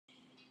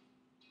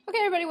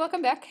Okay, everybody,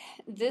 welcome back.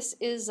 This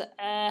is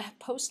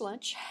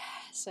post-lunch,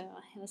 so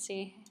let's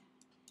see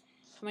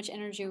how much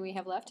energy we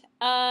have left.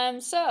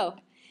 So,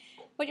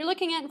 what you're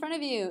looking at in front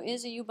of you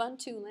is a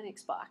Ubuntu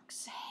Linux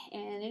box,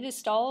 and it is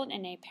installed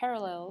in a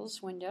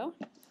Parallels window.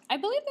 I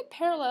believe that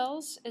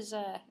Parallels is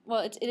a,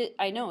 well,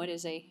 I know it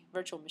is a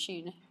virtual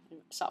machine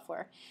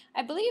software.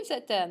 I believe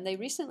that they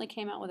recently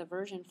came out with a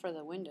version for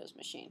the Windows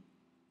machine.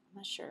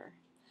 I'm not sure.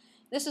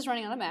 This is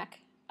running on a Mac,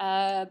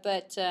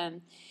 but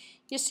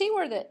you see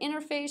where the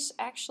interface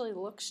actually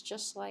looks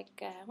just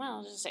like, well,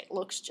 I'll just say it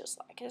looks just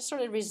like, it's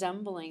sort of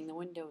resembling the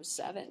Windows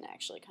 7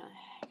 actually, kind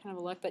of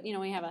a look, but you know,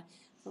 we have a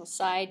little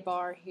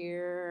sidebar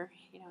here,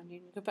 you know, and you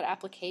can put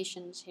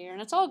applications here,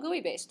 and it's all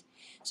GUI based.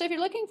 So if you're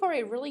looking for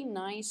a really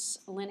nice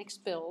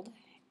Linux build,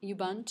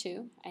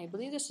 Ubuntu, I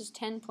believe this is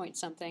 10 point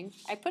something.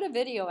 I put a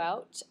video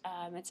out,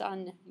 it's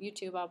on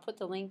YouTube, I'll put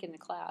the link in the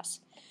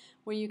class,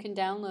 where you can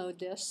download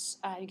this.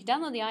 You can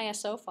download the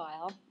ISO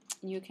file,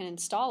 and you can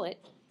install it,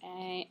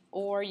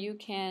 or you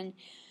can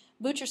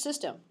boot your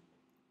system.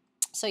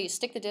 So you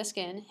stick the disk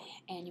in,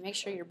 and you make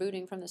sure you're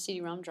booting from the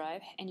CD-ROM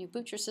drive, and you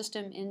boot your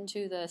system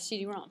into the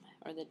CD-ROM,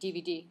 or the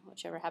DVD,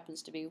 whichever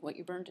happens to be what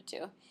you burned it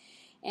to.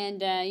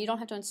 And you don't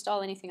have to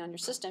install anything on your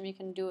system. You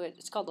can do it,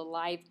 it's called a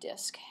live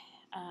disk.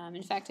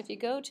 In fact, if you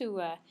go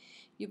to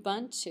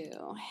Ubuntu,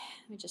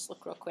 let me just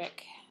look real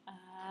quick.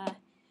 I'll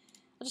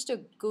just do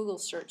a Google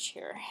search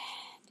here.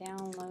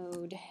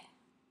 Download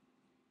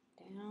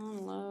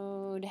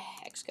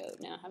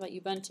Xcode. Now, how about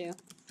Ubuntu?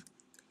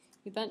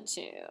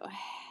 Ubuntu.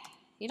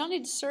 You don't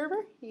need the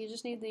server. You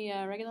just need the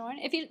regular one.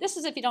 This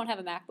is if you don't have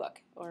a MacBook,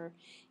 or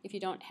if you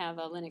don't have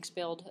a Linux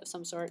build of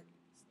some sort.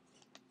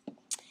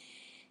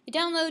 You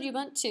download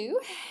Ubuntu.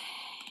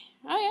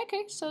 Oh, yeah,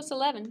 okay. So it's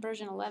 11.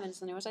 Version 11 is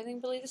the newest. I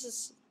believe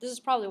this is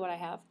probably what I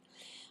have.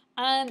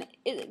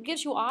 It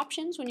gives you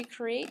options when you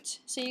create,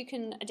 so you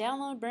can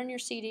download, burn your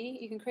CD,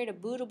 you can create a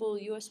bootable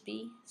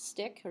USB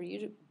stick, or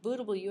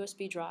bootable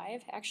USB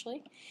drive,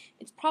 actually.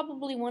 It's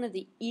probably one of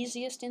the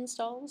easiest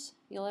installs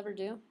you'll ever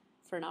do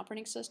for an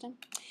operating system.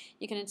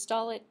 You can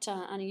install it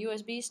on a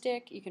USB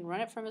stick, you can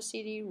run it from a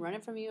CD, run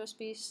it from a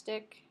USB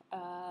stick.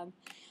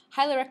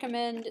 Highly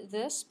recommend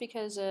this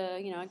because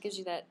you know, it gives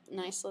you that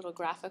nice little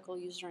graphical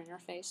user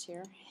interface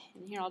here.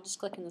 And here, I'll just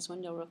click in this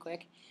window real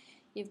quick.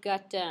 You've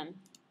got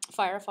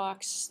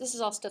Firefox. This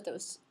is all stuff that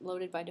was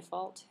loaded by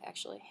default,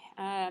 actually.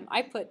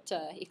 I put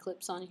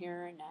Eclipse on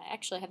here, and I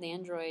actually have the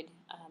Android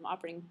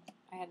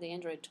I have the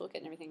Android toolkit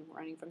and everything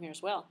running from here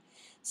as well.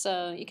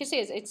 So you can see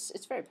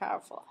it's very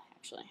powerful,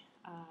 actually.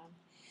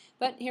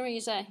 But here we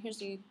use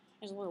here's a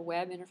little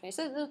web interface.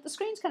 The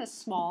screen's kind of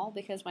small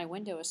because my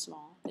window is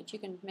small, but you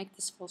can make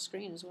this full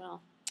screen as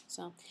well.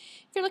 So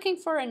if you're looking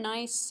for a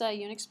nice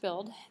Unix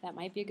build, that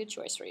might be a good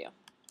choice for you.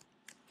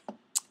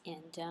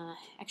 And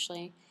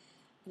actually,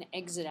 I'm going to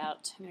exit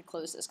out. I'm going to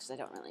close this because I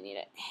don't really need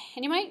it.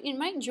 And you might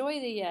enjoy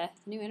the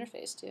new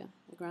interface too,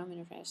 the GROM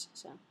interface.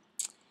 So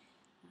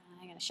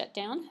I'm going to shut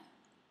down.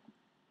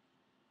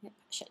 Yep,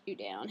 shut you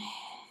down.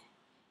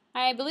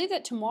 I believe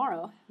that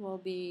tomorrow will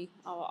be.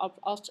 I'll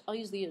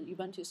use the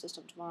Ubuntu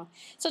system tomorrow.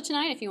 So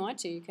tonight, if you want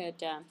to, you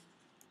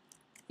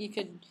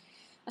could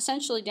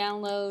essentially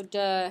download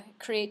the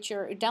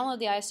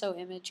ISO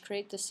image,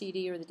 create the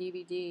CD or the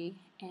DVD,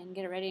 and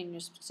get it ready, and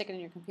just stick it in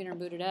your computer and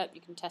boot it up.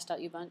 You can test out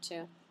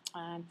Ubuntu.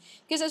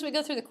 Because as we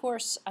go through the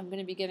course, I'm going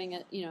to be giving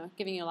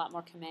you a lot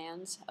more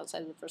commands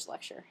outside of the first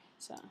lecture.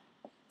 So,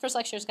 first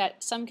lecture's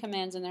got some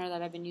commands in there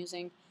that I've been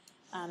using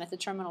at the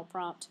terminal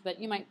prompt, but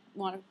you might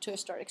want to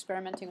start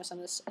experimenting with some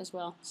of this as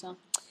well. So, all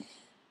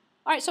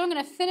right, so I'm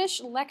going to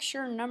finish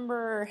lecture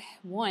number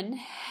 1,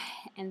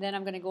 and then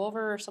I'm going to go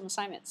over some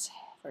assignments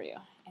for you,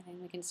 and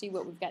then we can see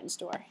what we've got in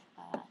store.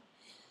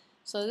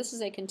 So this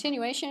is a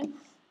continuation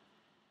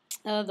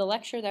of the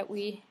lecture that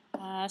we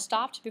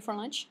stopped before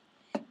lunch.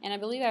 And I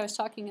believe I was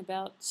talking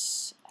about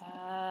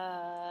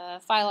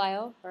file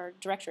I/O, or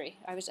directory.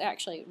 I was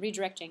actually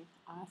redirecting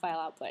file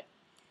output.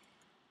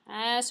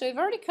 So we've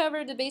already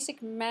covered the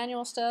basic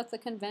manual stuff, the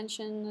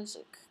conventions,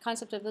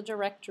 concept of the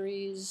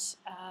directories,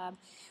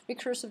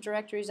 recursive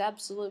directories,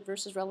 absolute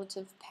versus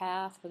relative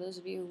path, for those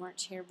of you who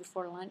weren't here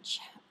before lunch,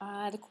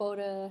 the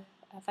quota,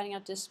 finding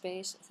out disk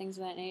space, things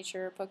of that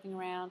nature, poking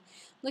around,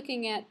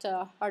 looking at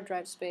hard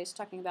drive space,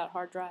 talking about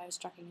hard drives,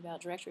 talking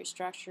about directory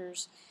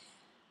structures,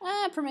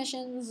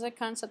 permissions, the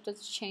concept of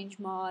the change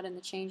mod and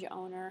the change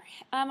owner.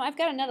 I've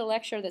got another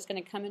lecture that's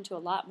going to come into a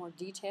lot more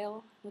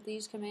detail with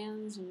these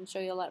commands and show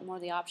you a lot more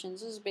of the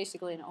options. This is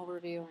basically an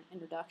overview or an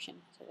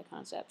introduction to the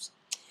concepts.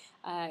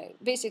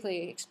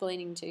 Basically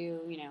explaining to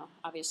you,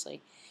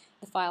 obviously,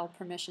 the file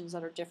permissions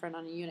that are different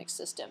on a Unix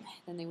system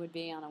than they would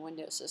be on a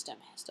Windows system,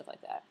 stuff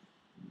like that.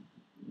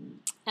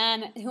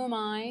 And who am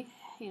I?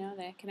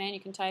 The command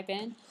you can type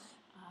in.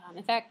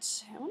 In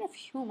fact, I wonder if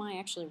who am I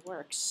actually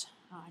works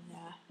on.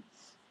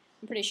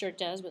 I'm pretty sure it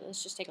does, but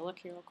let's just take a look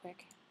here real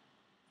quick.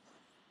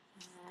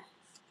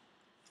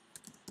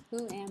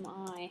 Who am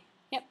I?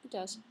 Yep, it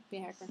does. Be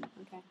a hacker.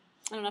 Okay.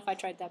 I don't know if I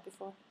tried that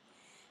before.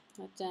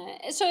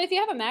 But, so if you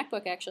have a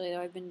MacBook, actually,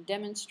 though, I've been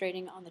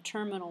demonstrating on the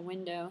terminal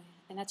window,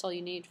 and that's all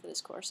you need for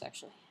this course,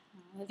 actually.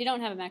 If you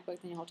don't have a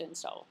MacBook, then you'll have to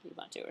install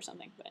Ubuntu or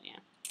something, but yeah.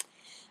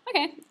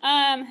 Okay,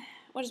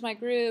 what is my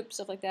group,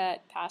 stuff like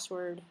that,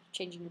 password,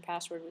 changing your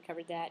password, we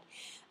covered that.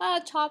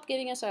 Top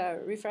giving us a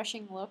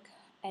refreshing look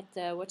at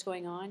what's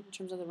going on in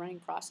terms of the running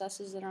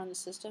processes that are on the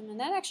system, and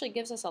that actually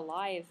gives us a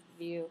live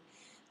view.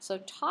 So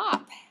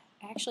top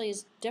actually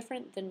is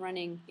different than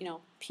running,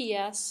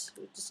 PS,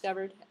 we've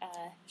discovered,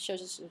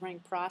 shows us the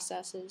running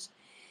processes.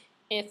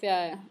 If,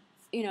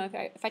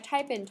 if I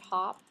type in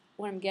top,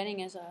 what I'm getting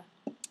is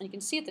and you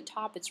can see at the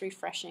top it's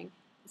refreshing.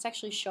 It's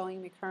actually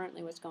showing me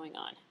currently what's going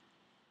on.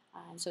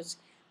 So it's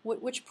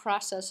which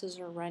processes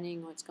are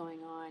running, what's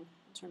going on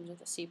in terms of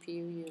the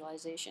CPU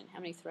utilization, how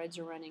many threads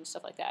are running,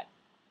 stuff like that.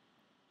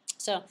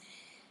 So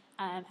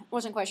I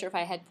wasn't quite sure if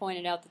I had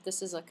pointed out that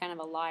this is a kind of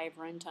a live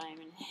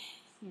runtime, and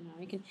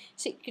you can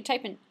see, you can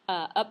type in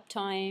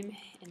uptime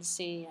and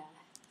see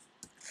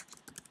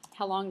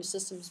how long the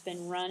system's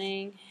been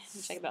running.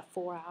 Looks like about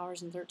 4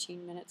 hours and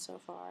 13 minutes so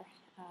far.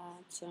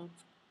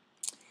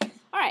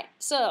 All right,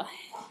 so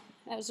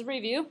that was a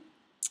review.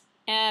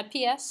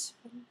 PS,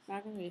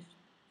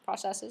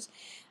 processes,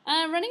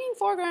 running in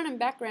foreground and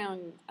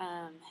background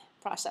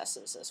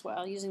processes as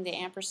well, using the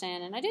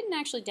ampersand. And I didn't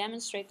actually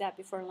demonstrate that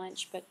before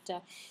lunch, but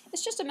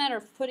it's just a matter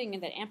of putting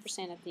the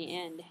ampersand at the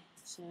end.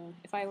 So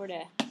if I were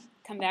to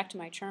come back to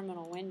my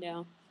terminal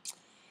window,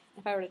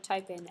 if I were to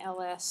type in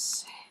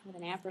ls with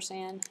an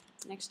ampersand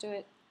next to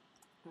it,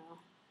 well,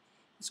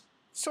 it's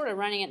sort of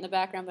running it in the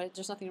background, but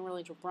there's nothing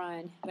really to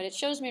run. But it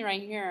shows me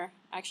right here,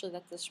 actually,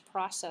 that this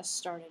process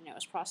started. And it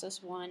was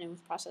process 1, and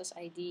with process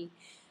ID,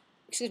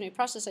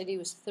 process ID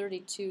was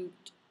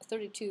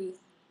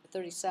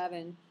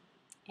 3237.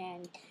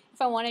 And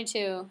if I wanted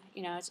to,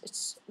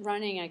 it's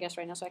running, I guess,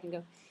 right now, so I can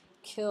go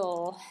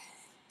kill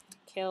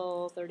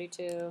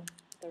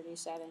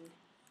 3237. And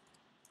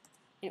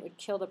it would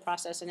kill the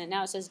process, and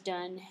now it says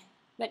done.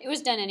 But it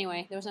was done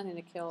anyway. There was nothing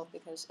to kill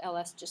because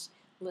ls just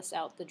lists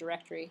out the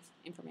directory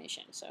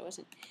information. So I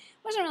wasn't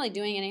really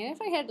doing anything.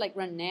 If I had like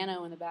run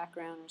nano in the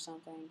background or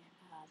something,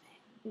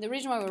 the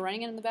reason why we're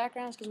running it in the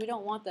background is because we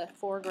don't want the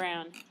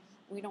foreground.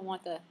 We don't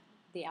want the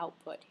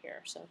output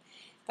here. So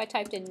if I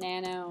typed in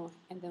nano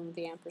and then with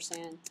the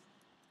ampersand,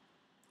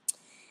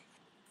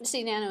 you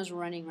see nano is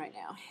running right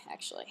now,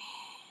 actually.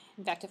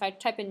 In fact, if I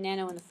type in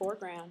nano in the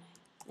foreground,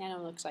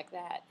 nano looks like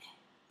that.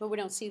 But we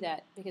don't see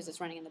that because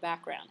it's running in the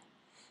background.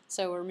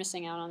 So we're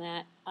missing out on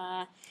that.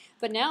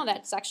 But now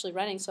that's actually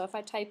running. So if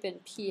I type in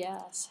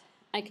PS,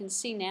 I can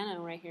see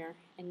nano right here.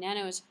 And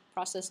nano is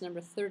process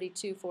number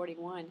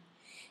 3241.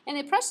 And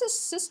the process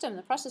system,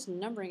 the process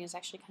numbering is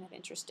actually kind of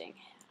interesting.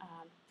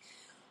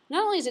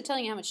 Not only is it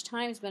telling you how much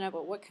time has been up,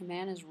 but what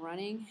command is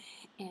running.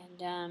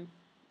 And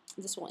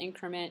this will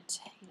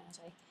increment, as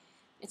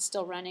it's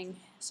still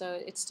running.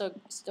 So it's still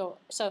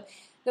so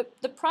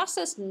the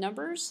process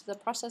numbers, the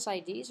process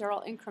IDs are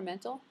all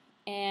incremental.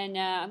 And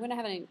I'm going to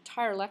have an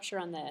entire lecture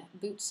on the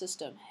boot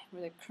system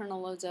where the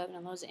kernel loads up and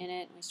it loads in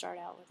it. And we start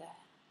out with a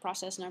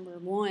process number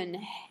 1,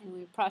 and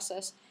we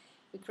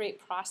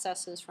create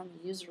processes from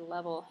the user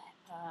level.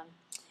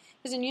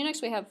 Because in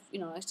Unix we have,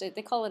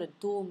 they call it a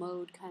dual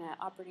mode kind of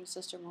operating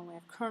system where we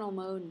have kernel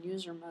mode and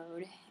user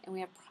mode. And we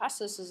have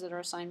processes that are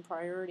assigned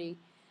priority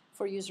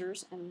for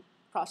users and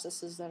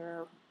processes that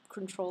are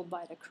controlled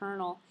by the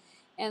kernel.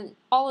 And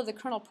all of the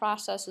kernel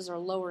processes are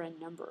lower in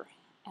number.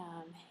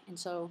 And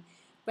so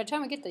by the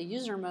time we get to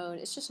user mode,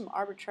 it's just some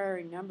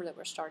arbitrary number that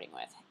we're starting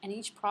with. And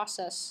each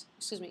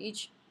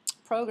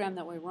program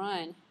that we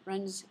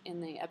runs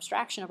in the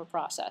abstraction of a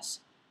process.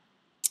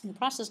 And the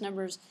process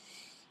numbers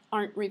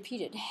aren't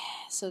repeated,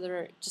 so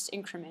they're just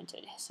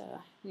incremented.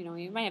 So,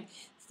 you might have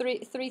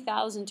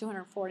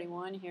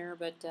 3,241 here,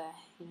 but,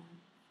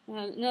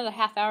 another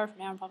half hour from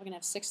now, I'm probably going to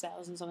have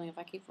 6,000 something if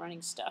I keep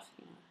running stuff.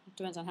 It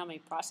depends on how many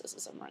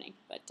processes I'm running.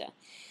 But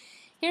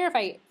here, if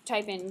I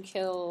type in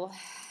kill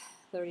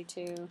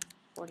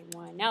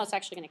 3241, now it's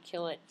actually going to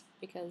kill it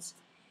because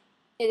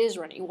it is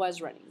running. It was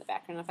running in the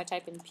background. If I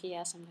type in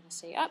PS, I'm going to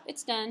say,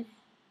 it's done.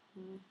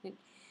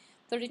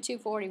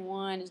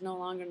 3241 is no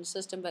longer in the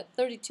system, but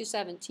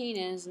 3217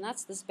 is, and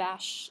that's this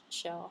bash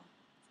shell.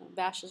 So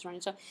bash is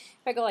running. So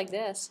if I go like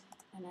this,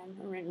 and I'm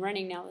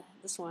running now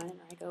this one,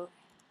 and I go,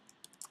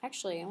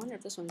 actually, I wonder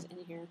if this one's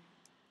in here.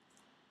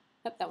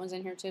 Yep, that one's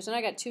in here too. So now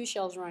I got 2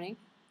 shells running.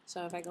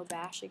 So if I go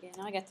bash again,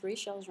 now I got 3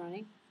 shells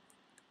running,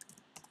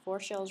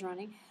 4 shells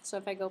running. So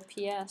if I go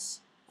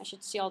PS, I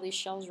should see all these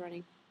shells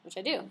running, which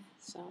I do.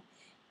 So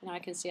now I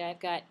can see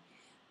I've got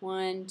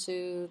 1,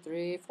 2,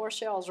 3, 4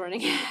 shells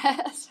running.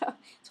 So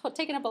it's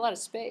taking up a lot of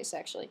space,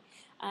 actually,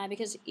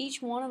 because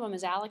each one of them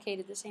is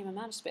allocated the same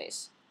amount of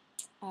space,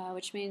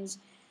 which means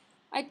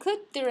I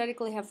could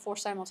theoretically have 4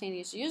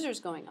 simultaneous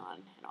users going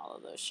on in all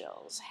of those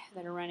shells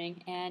that are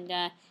running. And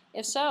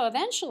if so,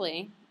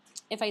 eventually,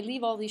 if I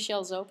leave all these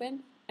shells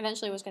open,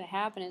 eventually what's going to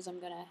happen is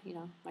I'm going to,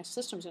 my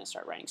system's going to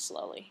start running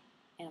slowly.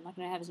 And I'm not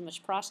going to have as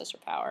much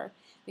processor power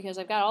because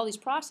I've got all these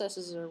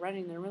processes that are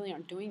running that really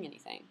aren't doing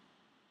anything.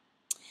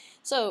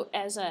 So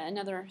as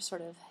another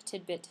sort of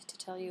tidbit to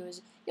tell you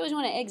is you always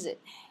want to exit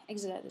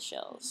out of the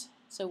shells.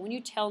 So when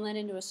you telnet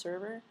into a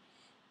server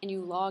and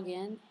you log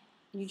in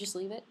and you just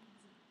leave it,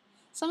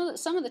 some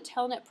of the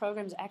telnet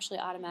programs actually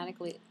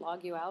automatically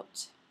log you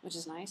out, which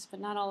is nice, but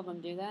not all of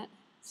them do that.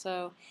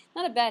 So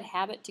not a bad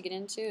habit to get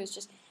into is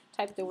just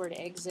type the word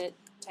exit,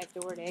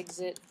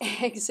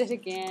 exit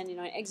again,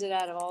 exit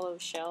out of all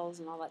those shells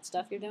and all that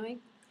stuff you're doing.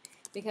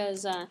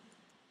 Because,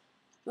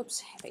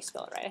 oops, if I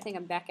spell it right, I think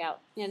I'm back out.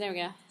 Yeah, there we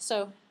go.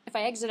 So if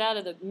I exit out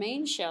of the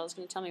main shell, it's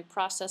going to tell me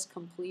process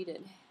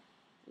completed.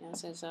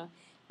 So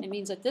it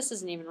means that this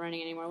isn't even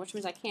running anymore, which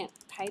means I can't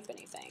type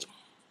anything.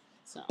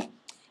 So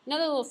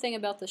another little thing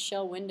about the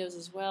shell windows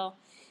as well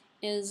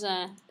is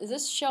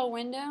this shell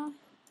window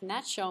and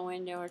that shell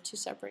window are two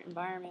separate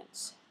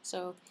environments.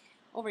 So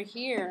over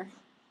here,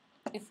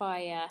 if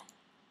I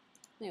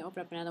let me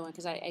open up another one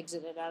because I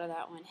exited out of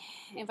that one.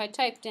 If I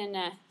typed in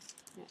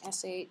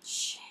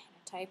sh,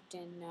 I typed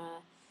in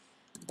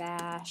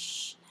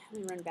bash,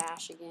 let me run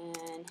bash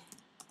again,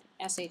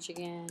 sh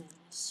again, and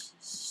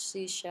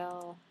c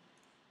shell.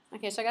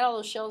 Okay, so I got all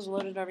those shells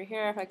loaded over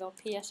here. If I go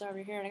ps over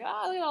here, and I go,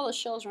 oh, look at all the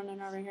shells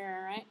running over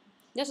here, right?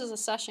 This is a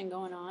session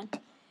going on.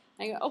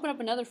 I open up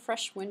another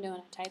fresh window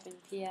and I type in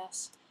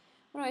ps.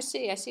 What do I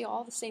see? I see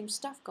all the same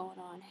stuff going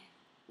on.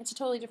 It's a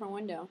totally different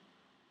window.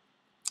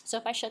 So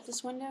if I shut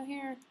this window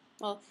here,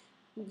 well,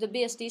 the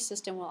BSD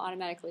system will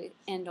automatically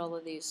end all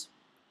of these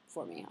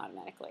for me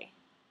automatically.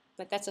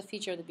 But that's a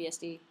feature of the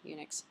BSD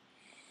Unix.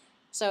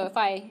 So if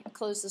I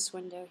close this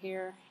window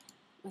here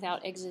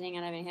without exiting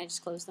out of anything, I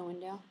just close the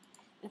window.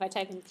 And if I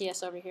type in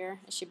ps over here,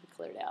 it should be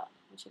cleared out,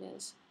 which it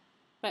is.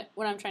 But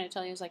what I'm trying to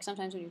tell you is like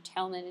sometimes when you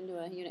telnet into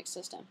a Unix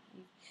system,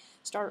 you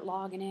start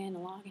logging in,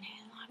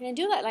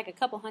 do that like a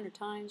couple hundred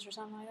times or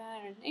something like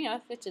that. Or,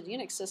 if it's a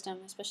Unix system,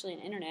 especially an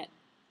internet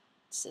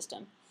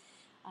system,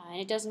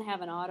 and it doesn't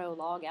have an auto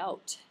log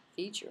out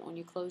feature when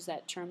you close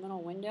that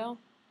terminal window,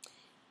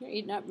 you're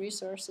eating up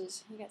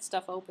resources. You got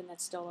stuff open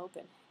that's still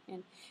open.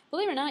 And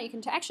believe it or not, you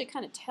can actually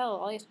kind of tell.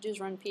 All you have to do is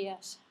run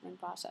ps, run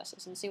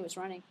processes, and see what's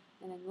running.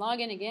 And then log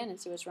in again and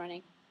see what's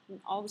running. And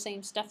all the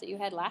same stuff that you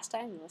had last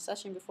time, the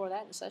session before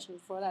that, and the session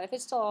before that. If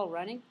it's still all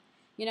running,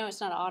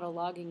 it's not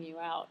auto-logging you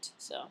out.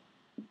 So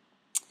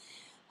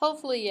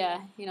hopefully,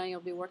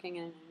 you'll be working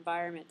in an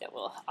environment that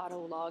will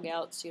auto-log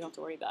out so you don't have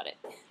to worry about it.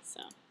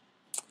 So,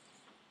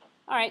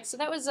 all right, so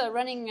that was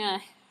running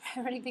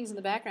things in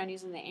the background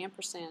using the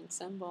ampersand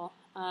symbol.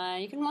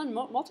 You can run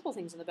multiple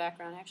things in the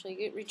background, actually. You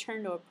get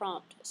return to a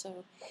prompt.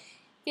 So if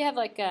you have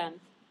like, I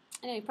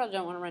know you probably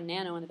don't want to run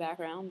nano in the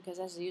background because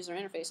it has a user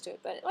interface to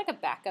it, but like a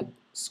backup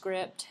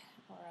script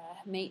or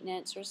a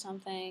maintenance or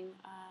something,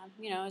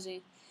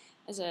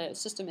 as a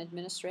system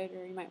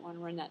administrator, you might want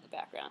to run that in the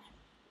background.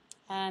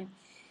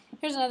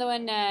 Here's another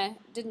one.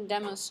 Didn't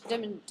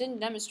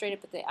demonstrate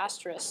it, but the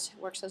asterisk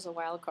works as a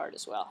wildcard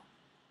as well.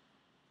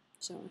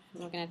 So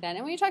we're looking at that.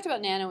 And when you talked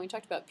about nano, we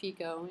talked about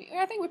pico.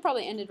 I think we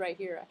probably ended right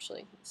here,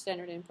 actually.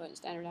 Standard input and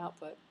standard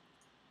output.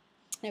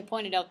 And I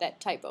pointed out that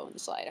typo in the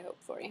slide, I hope,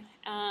 for you,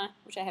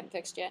 which I haven't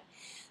fixed yet.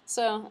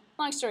 So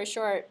long story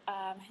short,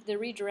 the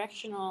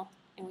redirectional,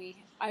 and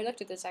I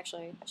looked at this,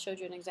 actually. I showed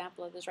you an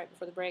example of this right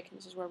before the break, and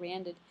this is where we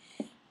ended.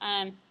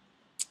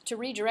 To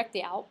redirect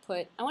the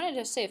output, I wanted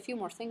to say a few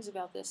more things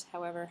about this,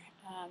 however.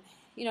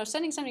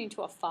 Sending something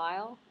to a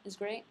file is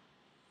great,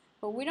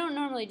 but we don't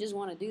normally just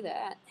want to do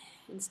that.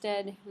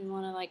 Instead, we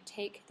want to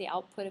take the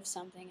output of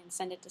something and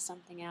send it to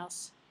something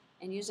else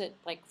and use it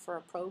for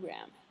a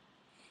program.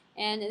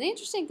 And the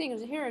interesting thing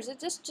here is it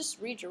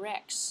just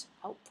redirects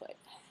output.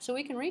 So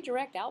we can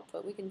redirect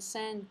output. We can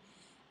send,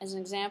 as an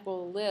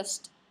example,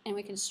 list, and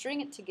we can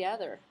string it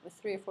together with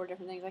 3 or 4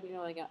 different things. I can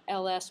go like a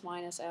ls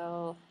minus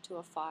l to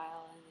a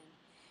file, and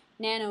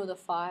then nano the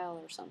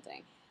file or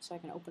something. So I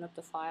can open up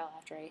the file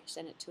after I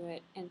send it to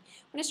it. And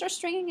when I start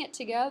stringing it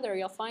together,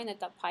 you'll find that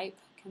the pipe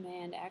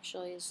command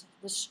actually is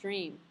the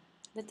stream.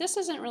 That this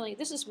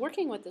is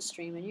working with the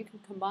stream, and you can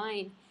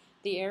combine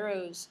the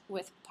arrows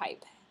with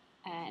pipe.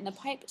 And the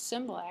pipe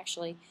symbol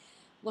actually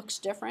looks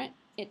different.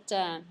 It's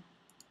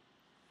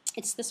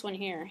this one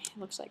here. It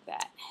looks like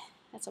that.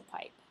 That's a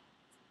pipe.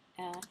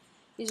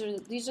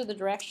 These are the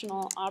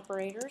directional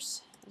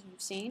operators, as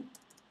we've seen.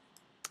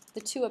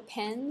 The 2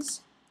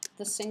 appends,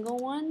 the single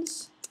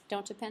ones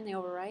don't append, they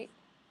overwrite.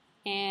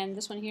 And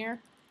this one here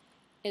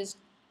is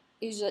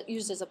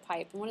used as a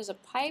pipe. And what does a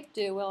pipe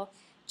do? Well,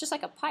 just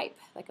like a pipe,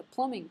 like a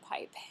plumbing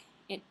pipe,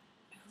 it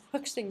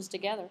hooks things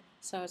together.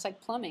 So it's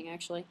like plumbing,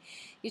 actually.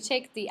 You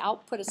take the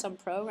output of some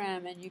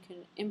program and you can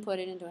input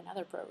it into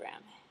another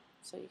program.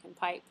 So you can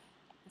pipe,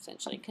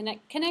 essentially,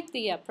 connect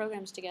the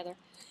programs together.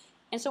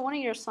 And so one of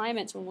your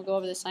assignments, when we'll go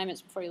over the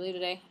assignments before you leave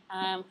today,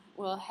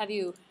 we'll have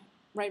you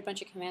write a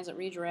bunch of commands that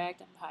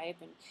redirect and pipe.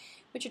 And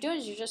what you're doing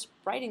is you're just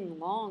writing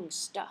long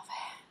stuff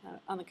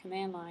on the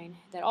command line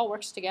that all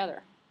works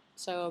together.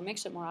 So it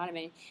makes it more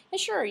automated.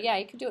 And sure, yeah,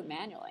 you could do it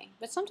manually,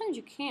 but sometimes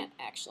you can't,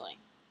 actually.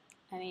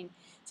 I mean,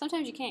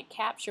 sometimes you can't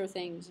capture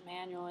things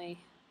manually,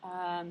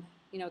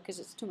 because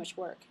it's too much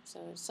work. So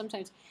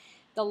sometimes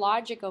the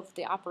logic of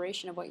the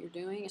operation of what you're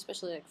doing,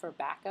 especially like for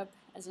backup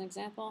as an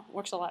example,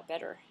 works a lot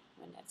better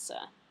when it's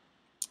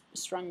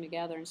strung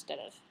together instead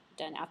of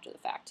done after the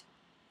fact.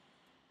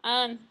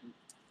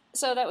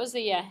 So that was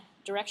the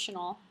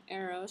directional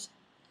arrows.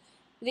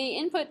 The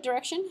input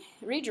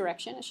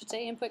redirection, I should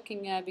say, input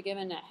can be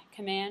given a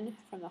command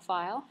from the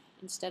file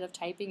instead of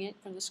typing it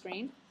from the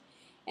screen.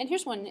 And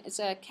here's one, it's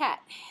a cat.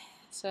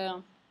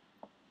 So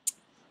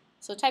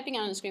typing it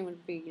on the screen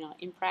would be,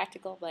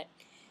 impractical, but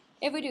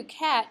if we do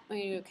cat,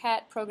 we do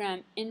cat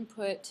program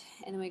input,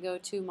 and then we go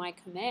to my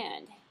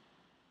command.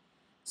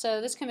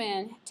 So this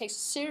command takes a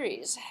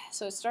series.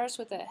 So it starts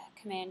with the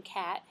command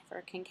cat,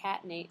 for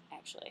concatenate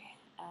actually,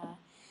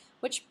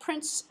 which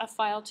prints a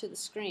file to the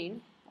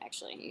screen.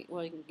 Actually,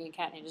 well, you can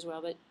concatenate as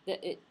well, but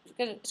it's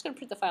going to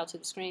print the file to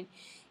the screen.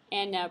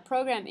 And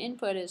program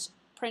input is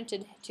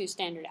printed to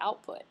standard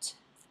output,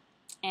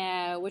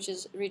 which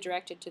is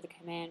redirected to the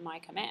command my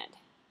command.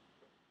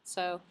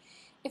 So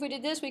if we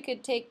did this, we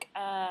could take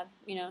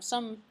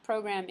some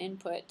program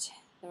input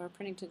that we're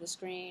printing to the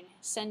screen,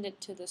 send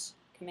it to this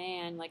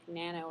command like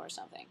nano or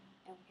something,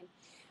 and we can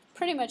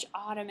pretty much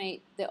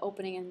automate the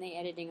opening and the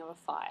editing of a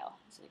file,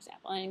 as an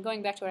example. And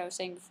going back to what I was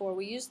saying before,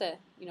 we use the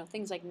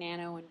things like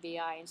nano and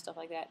VI and stuff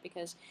like that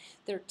because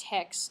they're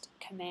text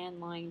command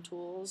line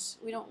tools.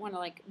 We don't want to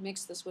like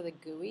mix this with a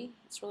GUI.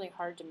 It's really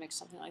hard to mix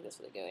something like this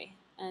with a GUI.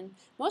 And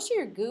most of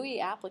your GUI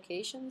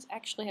applications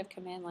actually have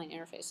command line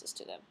interfaces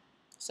to them.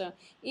 So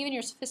even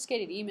your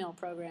sophisticated email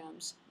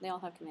programs, they all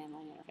have command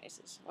line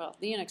interfaces. Well,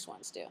 the Unix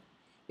ones do,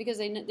 because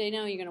they know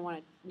you're going to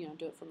want to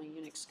do it from a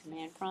Unix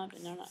command prompt,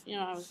 and they're not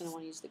always going to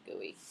want to use the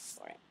GUI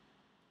for it.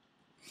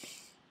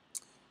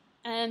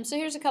 So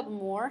here's a couple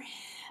more.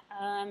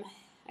 I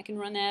can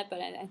run that, but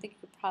I think you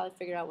could probably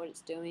figure out what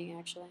it's doing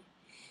actually.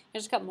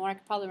 There's a couple more. I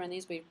could probably run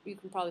these, but you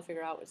can probably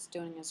figure out what it's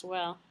doing as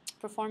well.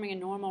 Performing a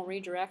normal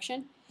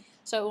redirection.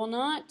 So it will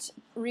not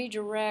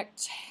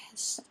redirect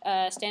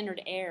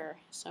standard error.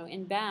 So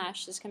in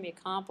Bash, this can be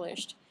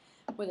accomplished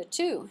with a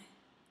 2.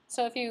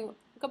 So if you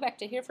go back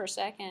to here for a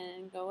second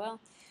and go, well,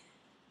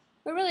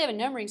 we really have a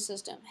numbering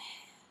system.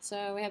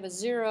 So we have a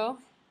 0,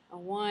 a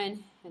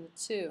 1, and a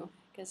 2.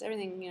 Because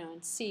everything,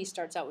 in C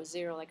starts out with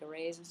 0, like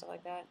arrays and stuff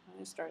like that. I'm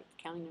going to start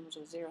counting numbers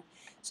with 0.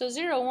 So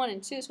 0, 1,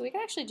 and 2. So we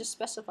can actually just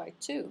specify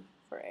 2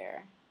 for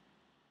error.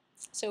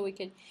 So we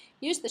could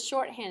use the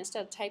shorthand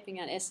instead of typing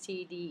out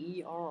STDERR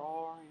and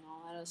all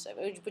that other stuff,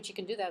 but you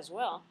can do that as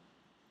well.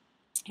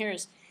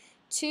 Here's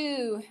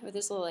 2 with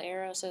this little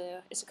arrow, so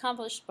it's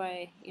accomplished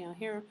by,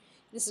 here,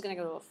 this is going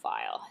to go to a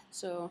file.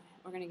 So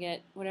we're going to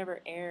get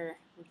whatever error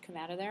would come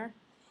out of there.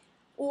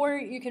 Or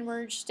you can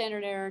merge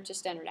standard error to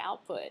standard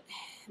output.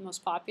 The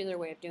most popular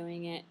way of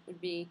doing it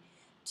would be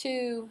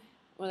 2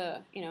 with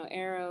a,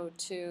 arrow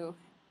to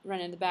run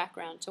in the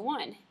background to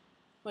 1.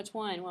 What's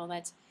 1? Well,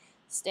 that's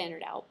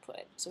standard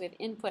output. So we have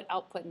input,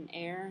 output, and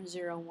error,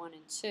 0, 1,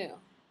 and 2.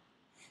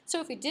 So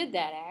if we did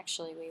that,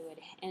 actually, we would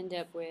end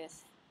up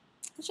with,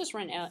 let's just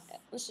run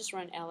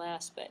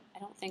ls, but I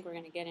don't think we're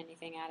going to get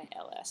anything out of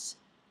ls.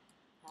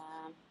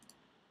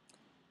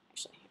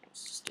 Actually, here,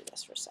 let's just do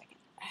this for a second.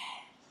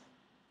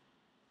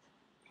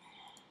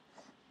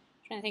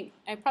 Trying to think,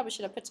 I probably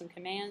should have put some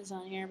commands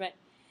on here, but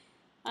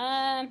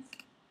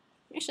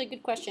actually,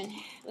 good question.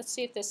 Let's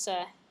see if this,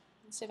 let's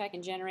see if I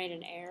can generate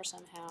an error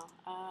somehow.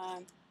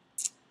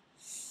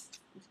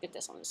 Let's get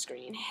this on the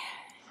screen.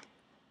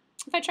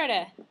 If I try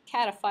to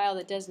cat a file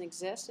that doesn't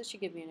exist, it should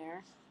give me an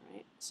error,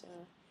 right? So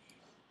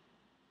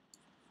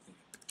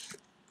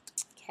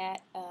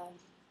cat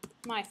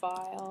my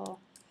file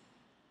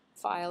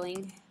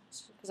filing,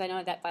 because I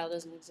know that file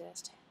doesn't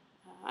exist.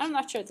 I'm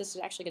not sure if this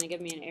is actually going to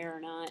give me an error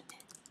or not.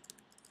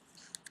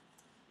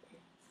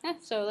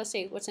 So let's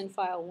see what's in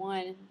file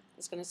 1.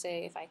 It's going to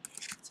say if I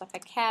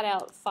cat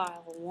out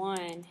file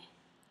 1,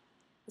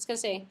 it's going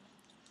to say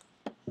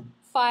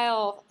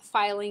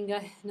filing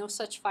no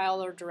such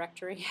file or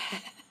directory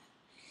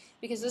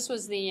because this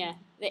was the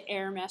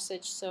error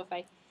message. So if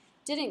I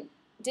didn't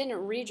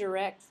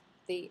redirect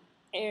the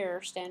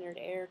standard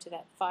error to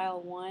that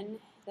file 1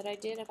 that I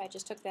did, if I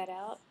just took that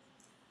out,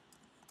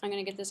 I'm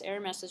going to get this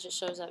error message that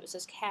shows up. It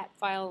says cat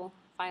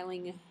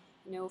filing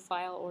no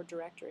file or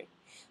directory.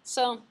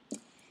 So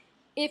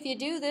if you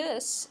do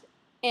this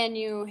and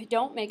you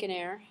don't make an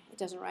error, it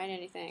doesn't write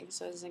anything.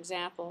 So as an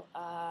example,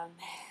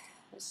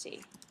 let's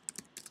see.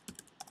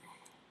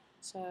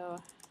 So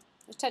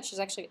touch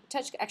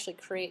actually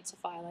creates a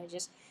file. I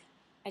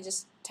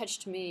just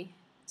touched me,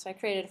 so I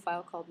created a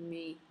file called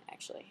me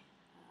actually.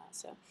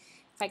 So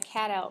if I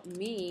cat out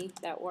me,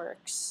 that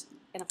works.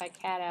 And if I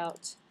cat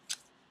out,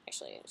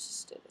 actually, let's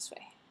just do it this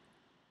way.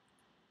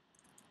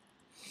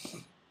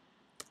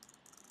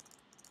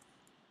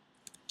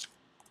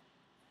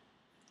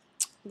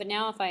 But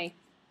now if I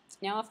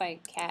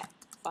cat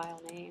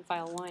file name,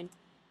 file 1,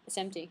 it's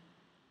empty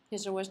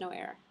because there was no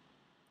error.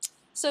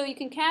 So you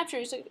can capture,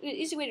 it's an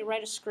easy way to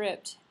write a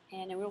script,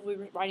 and we'll be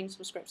writing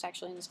some scripts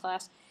actually in this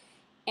class,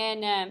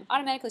 and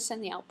automatically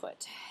send the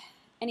output.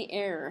 Any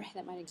error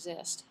that might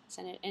exist,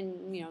 send it,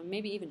 and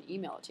maybe even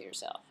email it to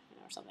yourself,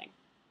 or something.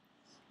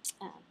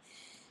 I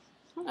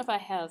don't know if I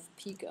have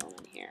Pico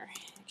in here,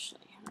 actually.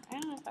 I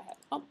don't know if I have,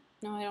 oh,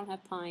 no, I don't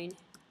have Pine.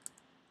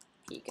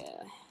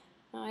 Pico.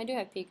 Oh, I do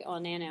have Pico, oh,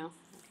 Nano.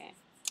 Okay.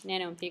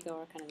 Nano and Pico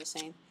are kind of the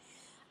same.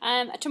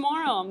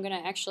 Tomorrow I'm going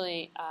to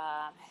actually,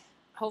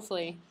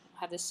 hopefully,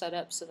 have this set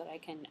up so that I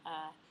can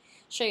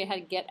show you how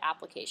to get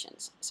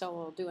applications. So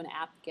we'll do an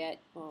app get,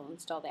 we'll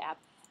install the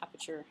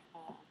Aperture,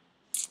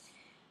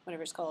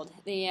 whatever it's called,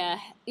 the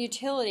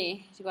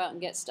utility to go out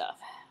and get stuff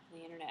on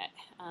the internet.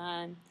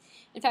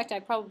 In fact, I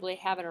probably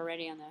have it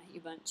already on the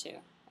Ubuntu.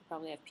 I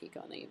probably have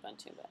Pico on the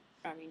Ubuntu, but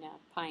I mean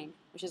Pine,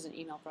 which is an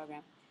email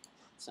program.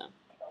 So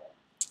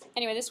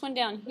anyway, this one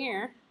down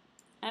here,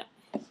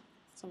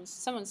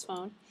 someone's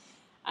phone.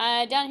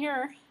 Down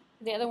here,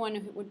 the other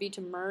one would be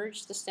to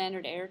merge the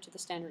standard error to the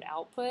standard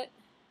output.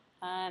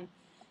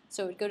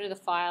 So it would go to the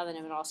file, then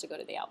it would also go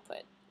to the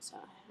output. So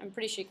I'm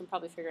pretty sure you can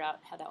probably figure out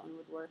how that one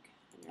would work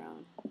on your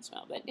own as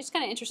well. But it's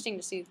kind of interesting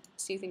to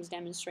see things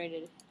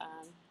demonstrated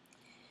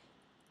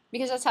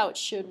because that's how it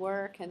should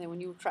work. And then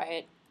when you try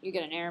it, you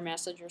get an error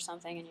message or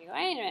something, and you go,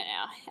 "Wait a minute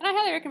now." And I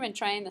highly recommend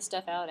trying this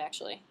stuff out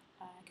actually,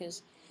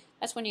 because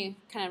that's when you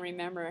kind of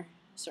remember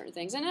certain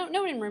things. And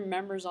nobody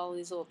remembers all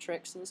these little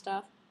tricks and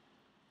stuff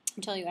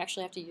until you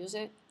actually have to use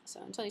it.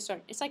 So until you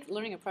start, it's like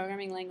learning a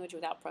programming language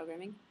without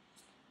programming.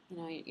 You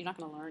know, you're not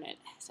going to learn it.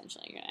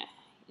 Essentially,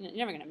 you're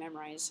never going to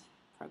memorize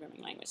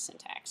programming language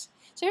syntax.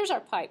 So here's our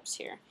pipes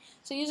here.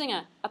 So using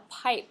a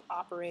pipe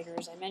operator,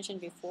 as I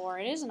mentioned before,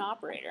 it is an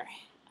operator.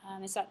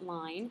 It's that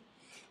line.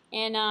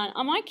 And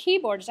on my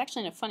keyboard, it's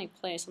actually in a funny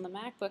place. On the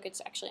MacBook,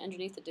 it's actually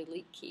underneath the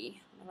delete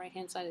key on the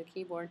right-hand side of the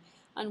keyboard.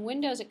 On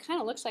Windows, it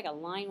kind of looks like a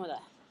line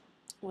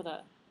with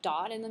a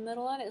dot in the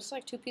middle of it. It's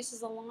like two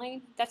pieces of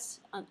line.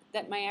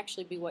 That might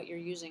actually be what you're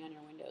using on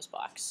your Windows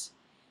box,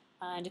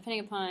 depending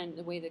upon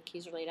the way the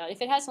keys are laid out.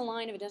 If it has a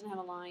line, if it doesn't have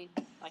a line,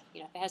 like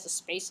if it has a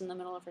space in the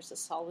middle, if it's a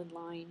solid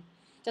line,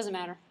 it doesn't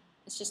matter.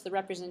 It's just the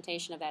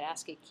representation of that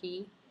ASCII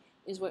key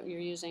is what you're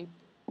using.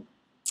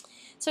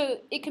 So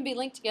it can be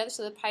linked together,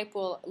 so the pipe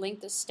will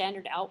link the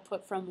standard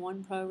output from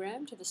one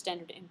program to the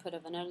standard input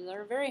of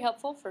another. Very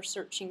helpful for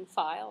searching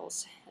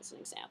files, as an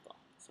example.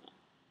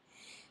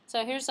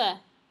 So here's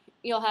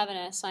you'll have an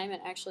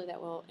assignment actually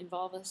that will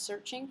involve a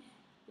searching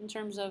in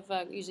terms of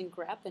using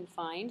grep and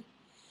find.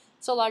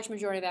 So a large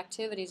majority of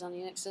activities on the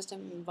Unix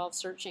system involve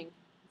searching,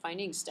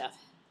 finding stuff,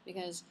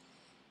 because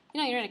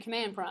you're in a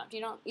command prompt.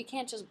 You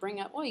can't just bring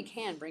up, well, you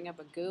can bring up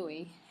a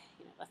GUI,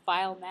 a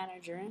file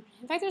manager.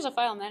 In fact, there's a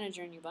file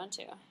manager in Ubuntu.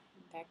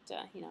 In fact,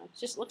 it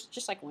just looks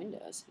just like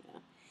Windows.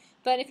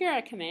 But if you're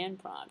at a command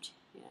prompt,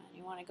 and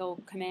you want to go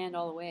command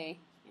all the way,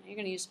 you're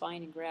going to use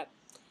find and grep.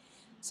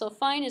 So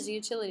find is the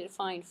utility to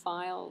find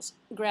files.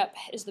 Grep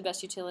is the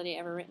best utility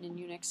ever written in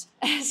Unix.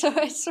 So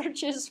it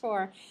searches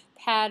for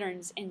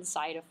patterns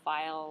inside of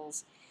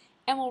files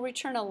and will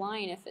return a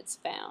line if it's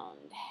found.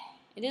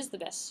 It is the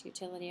best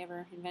utility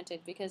ever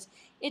invented because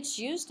it's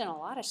used in a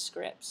lot of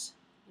scripts.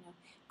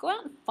 Go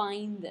out and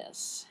find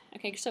this.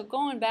 Okay, so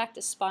going back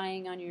to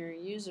spying on your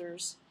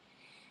users,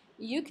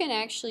 you can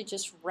actually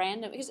just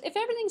because if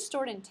everything's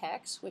stored in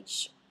text,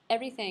 which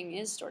everything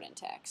is stored in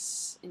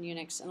text in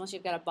Unix, unless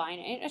you've got a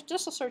binary.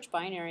 Just a search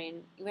binary,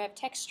 and you have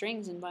text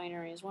strings in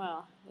binary as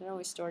well. They're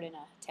always stored in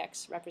a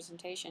text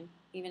representation,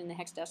 even in the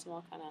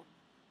hexadecimal kind of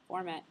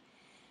format.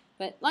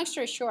 But long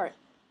story short,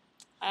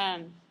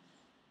 you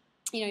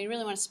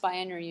really want to spy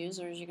on your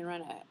users. You can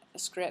run a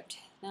script,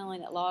 not only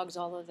that logs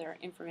all of their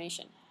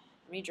information,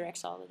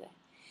 redirects all of the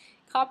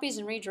copies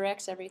and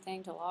redirects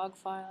everything to log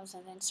files,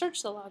 and then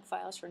search the log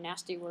files for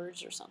nasty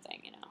words or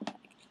something, like,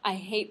 I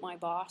hate my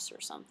boss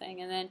or something,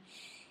 and then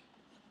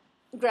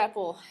grep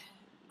will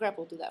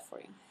do that for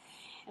you.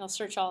 It'll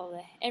search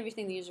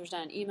everything the user's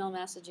done, email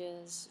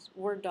messages,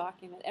 Word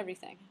document,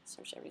 everything.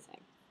 Search everything.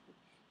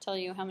 Tell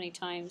you how many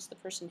times the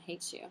person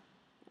hates you.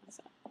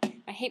 So,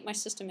 I hate my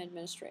system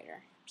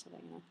administrator or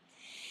something.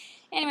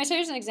 Anyway, so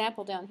here's an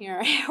example down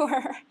here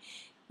where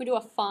we do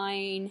a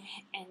find,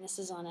 and this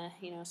is on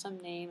some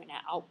name and an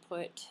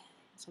output,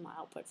 some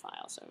output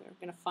file. So we're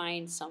going to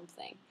find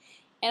something.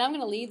 And I'm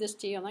going to leave this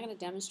to you. I'm not going to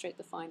demonstrate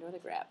the find or the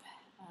grep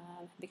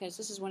because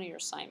this is one of your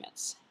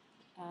assignments.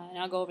 And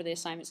I'll go over the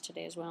assignments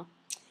today as well.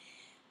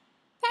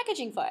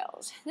 Packaging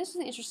files. This is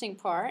the interesting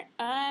part.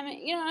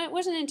 It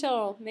wasn't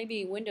until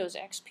maybe Windows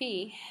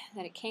XP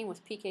that it came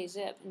with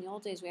pkzip. In the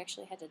old days, we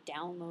actually had to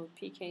download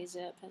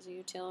pkzip as a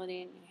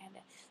utility, and we had to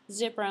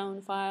zip our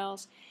own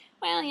files.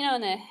 Well,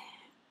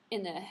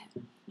 in the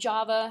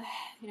Java,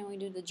 we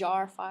do the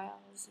jar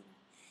files.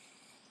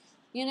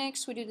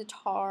 Unix, we do the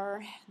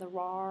tar, the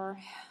rar,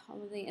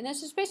 and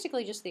this is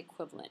basically just the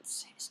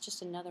equivalents. It's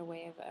just another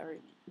way of, or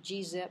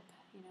gzip,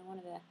 one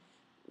of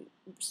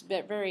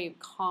the very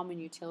common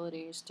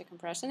utilities to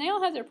compress. And they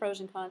all have their pros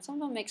and cons. Some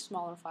of them make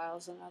smaller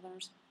files than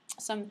others.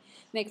 Some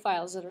make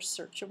files that are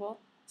searchable.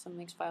 Some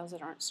make files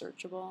that aren't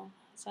searchable.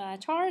 So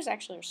tars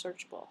actually are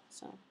searchable.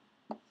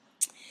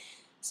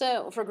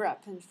 So for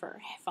grep and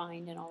for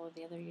find and all of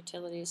the other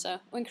utilities. So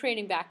when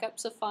creating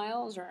backups of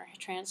files or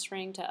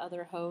transferring to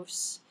other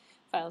hosts,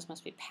 files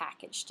must be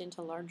packaged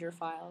into larger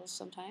files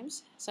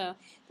sometimes. So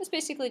this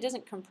basically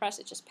doesn't compress,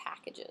 it just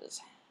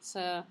packages.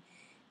 So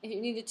if you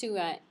needed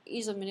to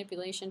ease of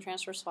manipulation,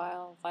 transfers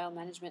file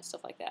management,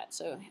 stuff like that.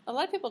 So a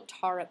lot of people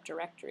tar up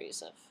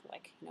directories of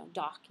like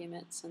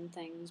documents and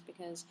things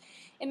because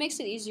it makes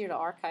it easier to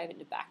archive and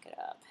to back it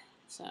up.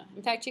 So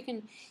in fact, you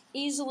can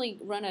easily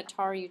run a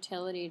tar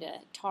utility to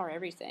tar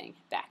everything,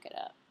 back it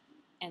up,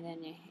 and then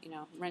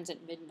runs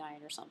at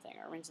midnight or something,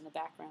 or runs in the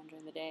background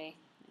during the day.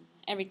 And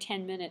every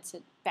 10 minutes,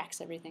 it backs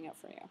everything up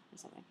for you or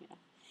something.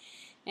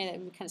 And it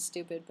would be kind of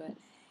stupid, but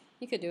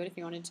you could do it if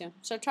you wanted to.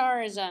 So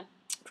tar is a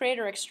create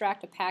or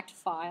extract a packed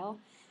file,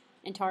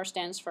 and tar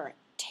stands for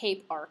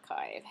tape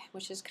archive,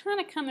 which is kind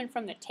of coming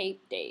from the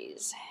tape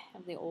days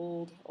of the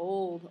old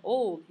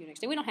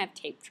Unix. We don't have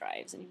tape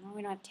drives anymore.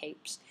 We don't have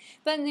tapes.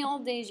 But in the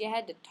old days, you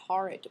had to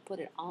tar it to put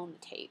it on the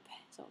tape.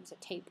 So it was a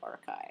tape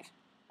archive.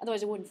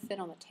 Otherwise, it wouldn't fit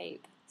on the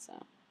tape. So,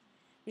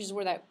 which is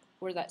where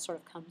that sort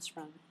of comes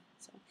from.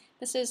 So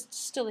this is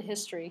still the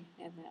history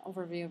and the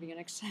overview of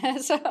Unix.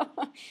 So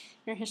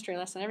your history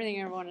lesson, everything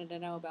you ever wanted to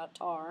know about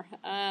tar.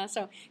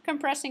 So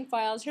compressing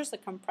files. Here's the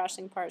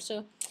compressing part.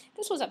 So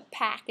this was a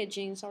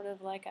packaging, sort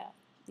of like a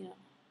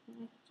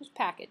just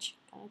package.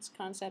 That's the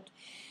concept.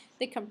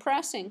 The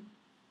compressing,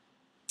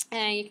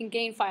 you can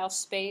gain file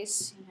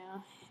space.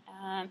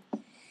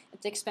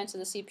 At the expense of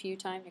the CPU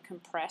time to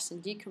compress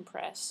and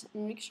decompress.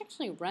 And you can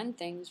actually run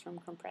things from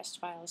compressed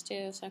files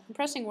too. So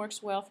compressing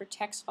works well for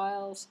text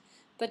files,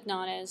 but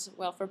not as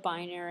well for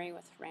binary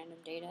with random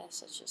data,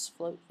 such as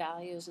float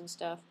values and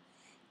stuff.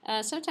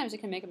 Sometimes it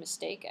can make a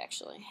mistake,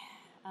 actually.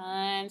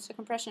 So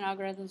compression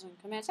algorithms and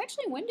commands.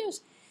 Actually,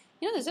 Windows,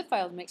 the zip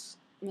file makes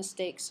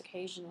mistakes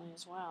occasionally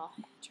as well,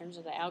 in terms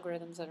of the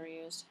algorithms that are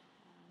used.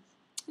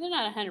 They're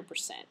not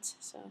 100%.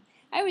 So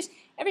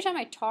every time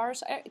I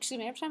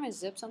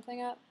zip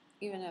something up,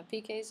 even a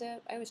PK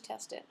zip, I always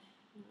test it.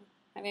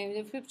 I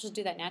mean, people just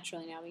do that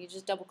naturally now, but you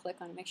just double click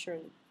on it, make sure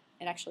it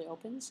actually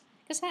opens.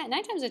 Because 9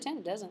 times out of 10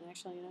 it doesn't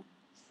actually,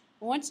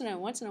 Once in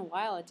a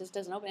while it just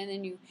doesn't open, and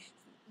then you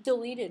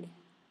deleted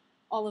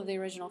all of the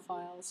original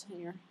files, and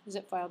your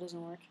zip file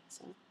doesn't work.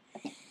 So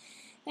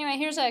anyway,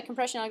 here's a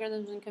compression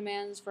algorithms and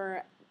commands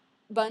for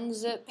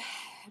bunzip,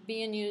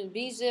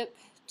 bzip,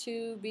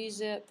 to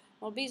bzip,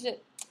 well bzip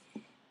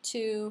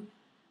to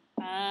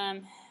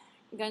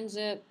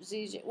gunzip,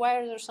 zip. Why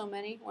are there so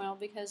many? Well,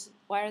 because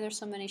why are there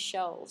so many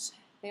shells?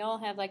 They all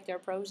have like their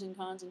pros and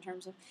cons in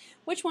terms of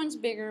which one's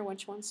bigger,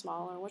 which one's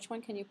smaller, which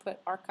one can you put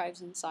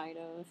archives inside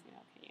of,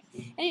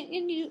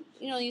 and you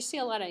see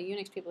a lot of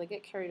Unix people that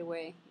get carried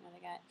away. They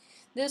got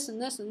this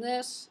and this and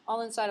this all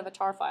inside of a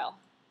tar file.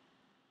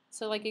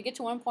 So like you get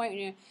to one point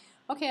and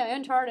okay, I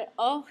untarred it.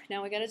 Oh,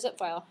 now we got a zip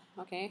file.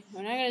 Okay,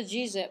 well, now I got a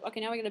gzip.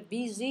 Okay, now we got a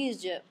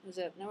bzip.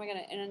 Now we got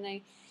a, and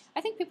then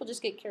I think people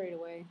just get carried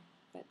away.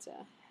 But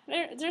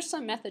there's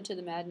some method to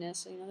the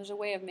madness. There's a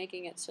way of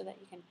making it so that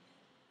you can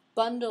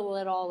bundle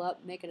it all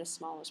up, make it as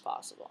small as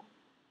possible.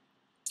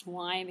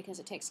 Why? Because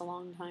it takes a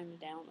long time to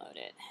download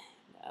it,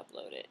 to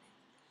upload it.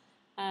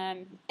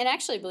 And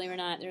actually, believe it or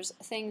not, there's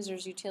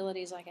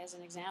utilities, like as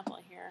an example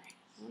here.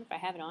 I wonder if I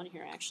have it on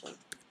here actually.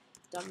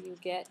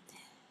 wget.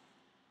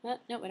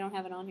 Nope, I don't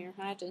have it on here.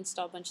 I have to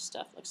install a bunch of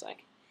stuff, looks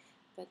like.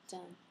 But I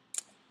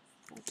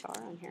have tar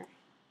on here.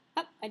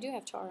 Oh, I do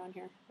have tar on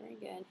here. Very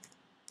good.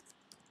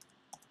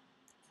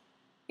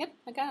 Yep,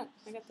 I got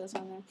those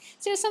on there.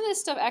 See, some of this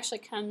stuff actually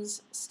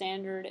comes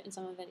standard, and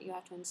some of it you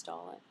have to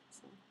install it.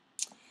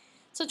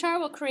 So tar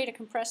will create a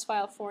compressed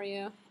file for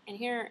you, and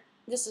here,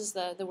 this is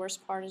the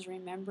worst part, is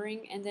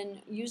remembering, and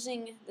then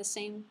using the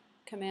same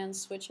command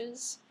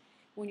switches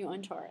when you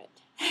untar it.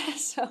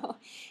 So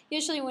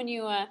usually when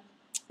you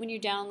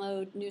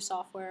download new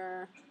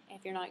software,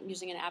 if you're not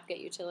using an apt-get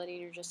utility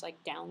and you're just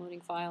like downloading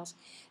files,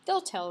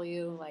 they'll tell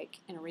you, like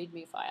in a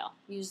README file,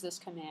 use this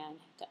command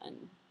to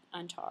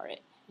untar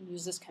it.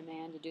 Use this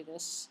command to do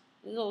this.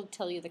 It'll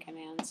tell you the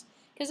commands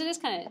because it is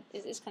kind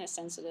of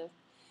sensitive.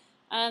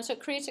 So it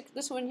creates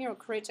this one here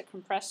creates a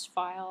compressed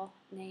file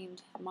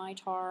named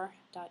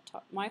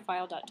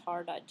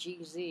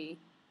myfile.tar.gz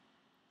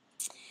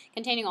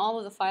containing all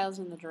of the files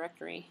in the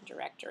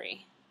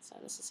directory. So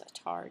this is a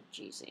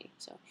tar.gz.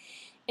 So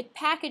it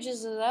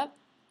packages it up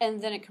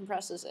and then it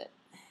compresses it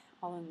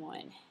all in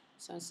one.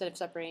 So instead of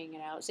separating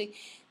it out, see,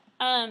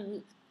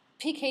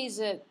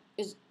 pkzip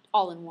is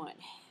all in one.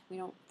 We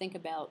don't think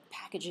about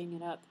packaging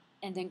it up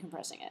and then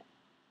compressing it.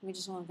 We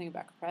just want to think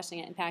about compressing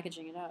it and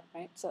packaging it up,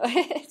 right? So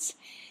it's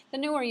the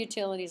newer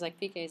utilities like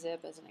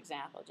pkzip as an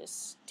example.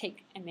 Just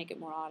take and make it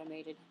more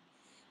automated.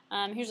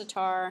 Here's a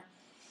tar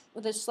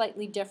with a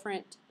slightly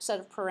different set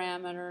of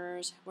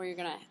parameters where you're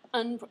going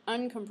to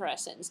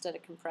uncompress it instead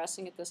of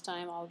compressing it this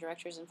time. All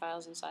directories and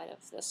files inside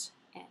of this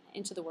and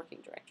into the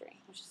working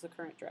directory, which is the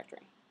current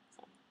directory.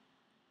 So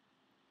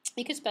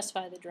you could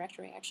specify the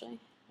directory actually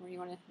where you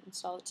want to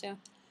install it to.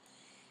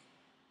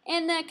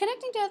 And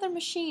connecting to other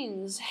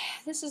machines.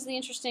 This is the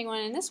interesting one,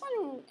 and this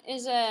one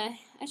is I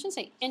shouldn't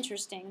say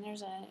interesting.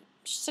 There's a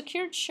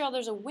secured shell.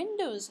 There's a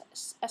Windows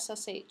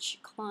SSH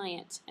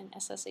client and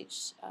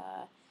SSH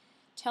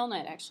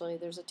Telnet, actually.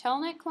 There's a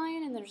Telnet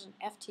client and there's an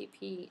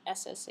FTP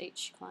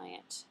SSH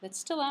client that's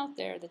still out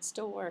there, that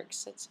still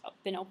works. It's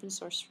been open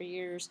source for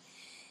years.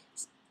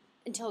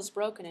 Until it's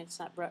broken, it's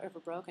not ever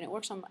broken. It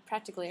works on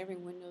practically every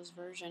Windows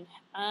version.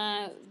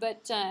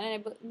 But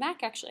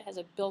Mac actually has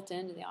it built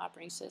into the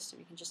operating system.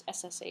 You can just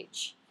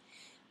SSH.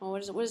 Well,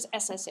 what is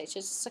SSH? It's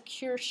a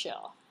secure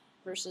shell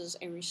versus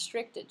a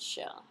restricted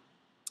shell.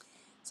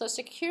 So a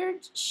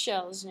secured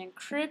shell is an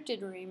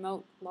encrypted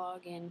remote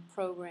login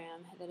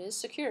program that is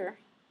secure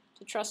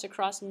to trust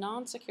across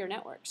non-secure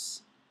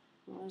networks.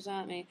 What does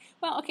that mean?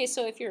 Well, okay,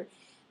 so if you're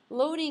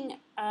loading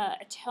a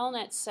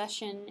Telnet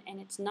session and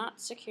it's not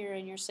secure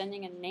and you're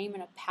sending a name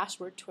and a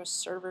password to a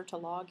server to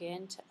log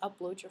in to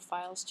upload your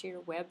files to your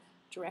web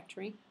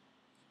directory,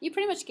 you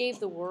pretty much gave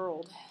the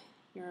world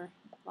your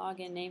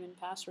login name and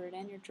password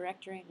and your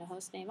directory and the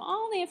host name,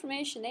 all the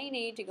information they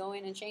need to go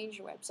in and change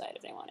your website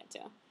if they wanted to,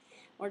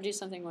 or do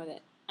something with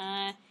it.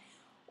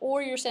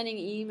 Or you're sending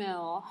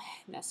email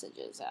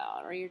messages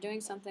out, or you're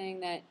doing something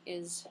that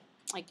is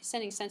like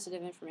sending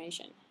sensitive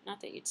information.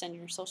 Not that you'd send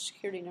your social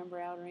security number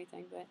out or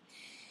anything, but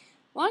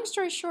long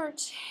story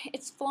short,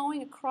 it's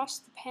flowing across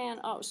the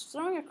it's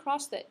flowing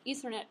across the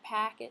Ethernet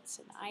packets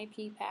and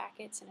IP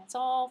packets, and it's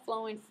all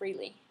flowing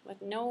freely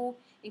with no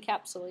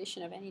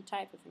encapsulation of any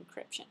type of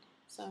encryption.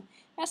 So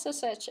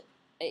SSH,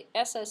 a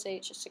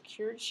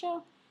secured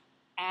shell,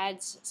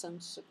 adds some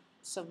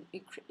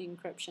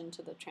encryption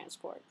to the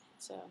transport.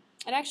 So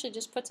it actually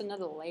just puts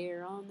another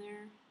layer on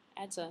there,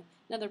 adds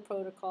another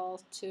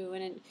protocol too,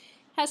 and it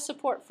has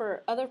support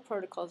for other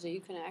protocols that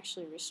you can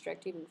actually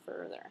restrict even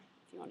further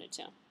if you wanted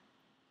to.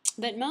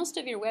 But most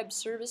of your web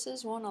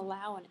services won't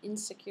allow an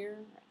insecure,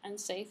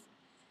 unsafe,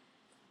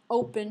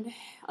 open,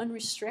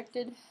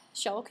 unrestricted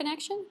shell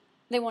connection.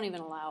 They won't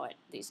even allow it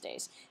these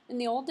days. In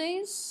the old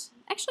days,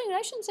 actually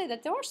I shouldn't say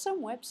that. There are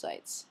some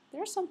websites,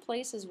 there are some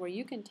places where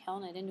you can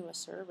telnet into a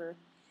server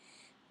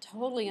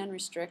totally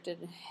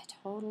unrestricted,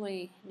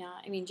 totally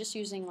not, I mean, just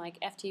using like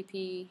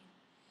FTP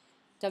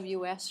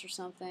WS or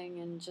something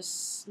and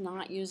just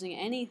not using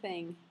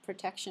anything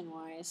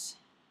protection-wise.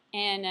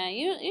 And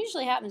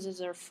usually happens is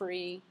they're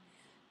free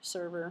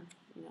server.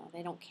 You know,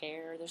 they don't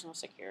care. There's no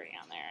security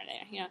on there.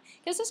 You know,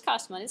 because this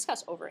costs money. This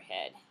costs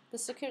overhead. The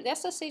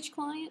SSH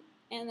client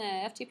and the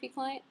FTP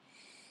client.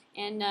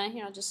 And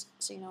you know, just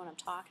so you know what I'm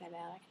talking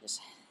about, I can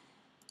just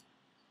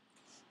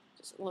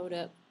load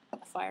up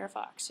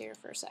Firefox here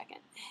for a second,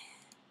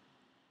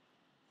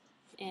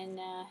 and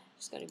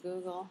just go to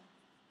Google.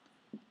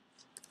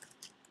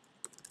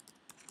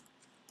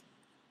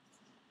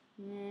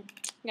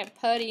 Got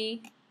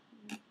PuTTY.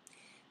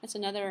 That's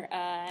another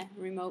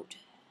remote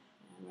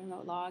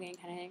logging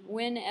kind of thing.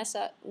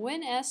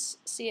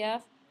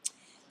 WinSCF.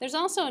 There's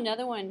also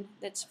another one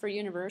that's for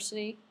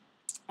university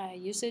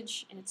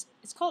usage, and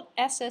it's called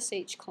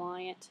SSH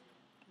Client,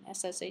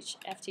 SSH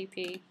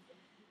FTP.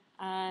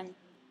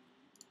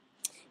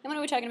 And what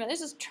are we talking about?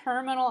 This is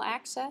terminal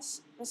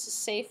access. This is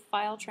safe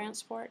file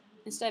transport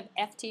instead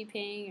of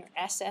FTPing or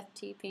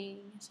SFTPing.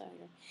 So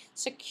you're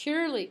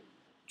securely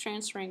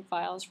transferring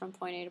files from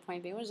point A to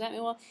point B. What does that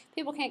mean? Well,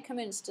 people can't come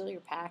in and steal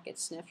your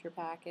packets, sniff your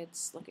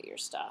packets, look at your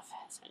stuff,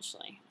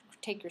 essentially.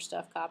 Take your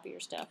stuff, copy your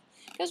stuff.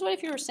 Because what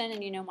if you were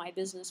sending, you know, my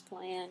business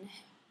plan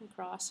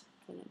across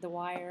the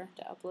wire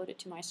to upload it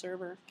to my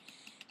server,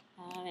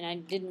 and I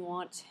didn't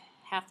want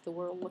half the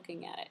world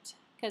looking at it?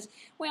 Because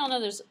we all know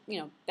there's, you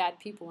know, bad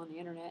people on the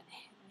internet.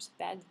 There's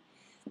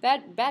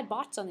bad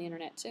bots on the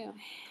internet too,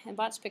 and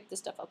bots pick this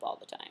stuff up all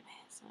the time.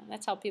 So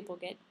that's how people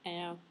get, you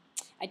know,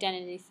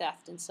 identity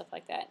theft and stuff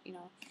like that, you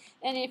know.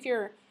 And if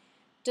you're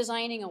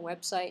designing a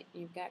website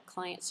and you've got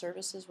client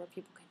services where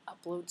people can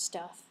upload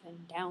stuff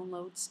and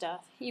download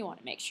stuff, you want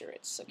to make sure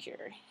it's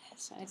secured.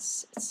 So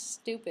it's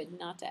stupid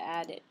not to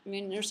add it. I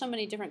mean, there's so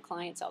many different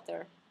clients out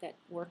there that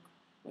work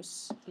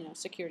with, you know,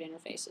 secured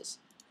interfaces.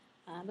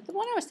 But the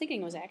one I was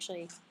thinking was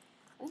actually,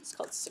 I think it's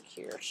called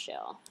Secure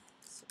Shell.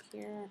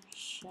 Secure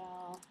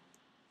Shell.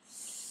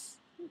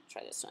 Let me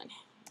try this one.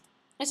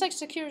 It's like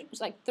secure,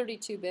 it's like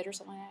 32-bit or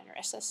something like that,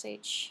 or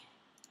SSH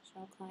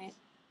shell client.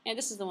 And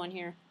this is the one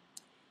here.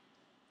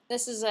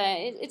 This is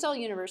it's all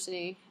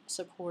university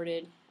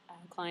supported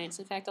clients.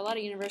 In fact, a lot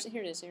of university,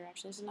 here it is here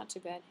actually, this is not too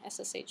bad.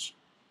 SSH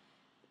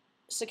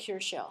Secure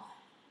Shell.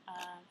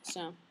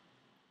 So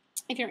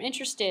if you're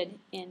interested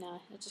in,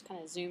 I'll just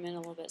kind of zoom in a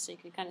little bit so you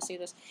can kind of see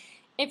this.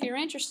 If you're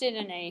interested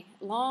in a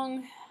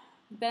long,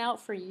 been out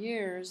for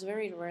years,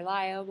 very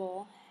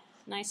reliable,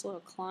 nice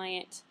little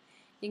client,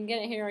 you can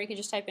get it here, or you can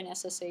just type in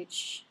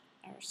SSH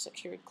or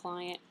secured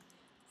client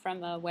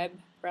from a web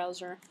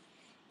browser,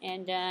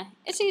 and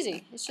it's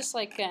easy. It's just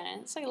like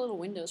a little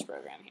Windows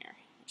program here.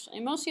 Actually,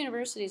 and most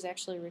universities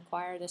actually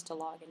require this to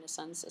log into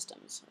Sun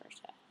systems. Or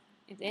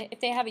if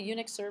they have a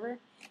Unix server,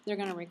 they're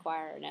going to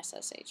require an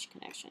SSH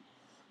connection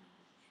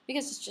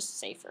because it's just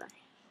safer.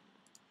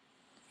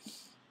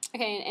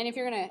 Okay, and if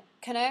you're going to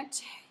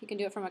connect, you can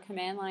do it from a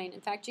command line.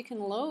 In fact, you can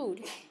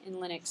load in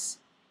Linux.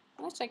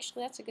 Well,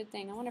 that's a good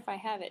thing. I wonder if I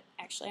have it.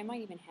 Actually, I might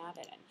even have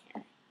it in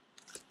here.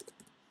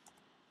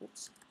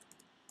 Oops.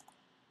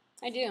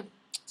 I do.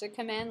 It's a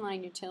command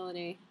line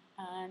utility.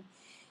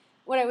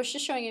 What I was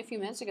just showing you a few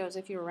minutes ago is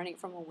if you were running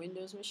from a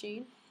Windows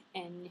machine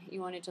and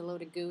you wanted to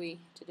load a GUI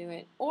to do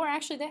it. Or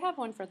actually, they have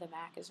one for the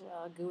Mac as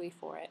well, a GUI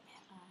for it.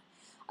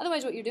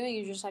 Otherwise, what you're doing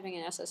is you're just typing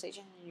an SSH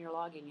in and you're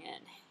logging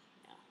in.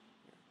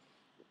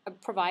 You're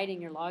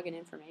providing your login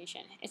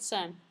information. It's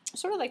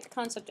sort of like the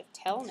concept of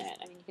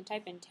telnet. I mean, you can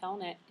type in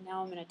telnet, and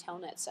now I'm in a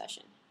telnet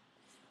session.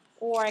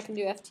 Or I can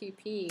do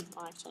FTP.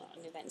 Well, actually, I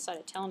don't do that inside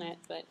of telnet,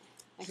 but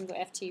I can go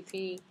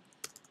FTP.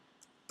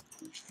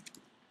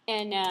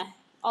 And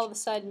all of a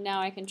sudden, now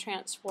I can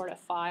transport a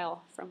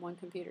file from one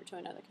computer to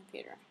another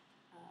computer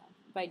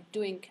by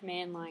doing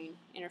command line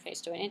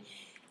interface to it. And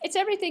it's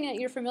everything that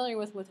you're familiar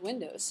with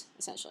Windows,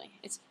 essentially.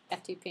 It's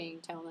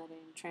FTPing,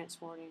 telnetting,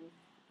 transporting,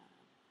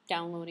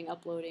 downloading,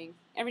 uploading,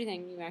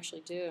 everything you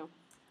actually do.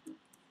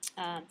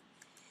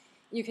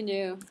 You can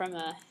do from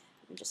a,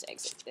 let me just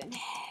exit then.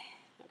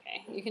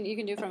 Okay, you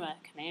can do from a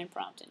command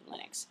prompt in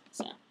Linux.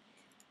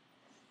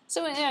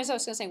 So as I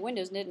was going to say,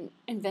 Windows didn't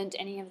invent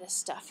any of this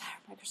stuff.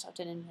 Microsoft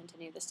didn't invent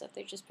any of this stuff.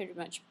 They're just pretty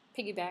much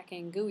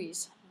piggybacking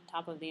GUIs on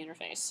top of the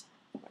interface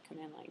or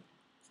command line.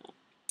 So,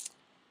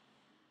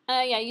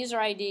 yeah, user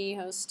ID,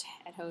 host,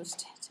 add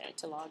host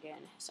to log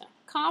in. So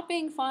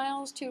copying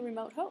files to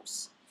remote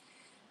hosts.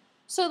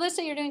 So let's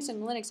say you're doing some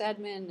Linux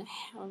admin,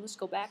 or let's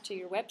go back to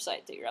your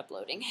website that you're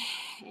uploading,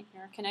 and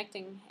you're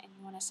connecting and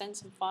you want to send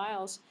some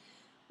files.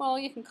 Well,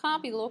 you can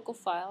copy local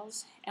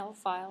files, L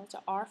file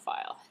to R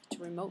file to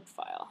remote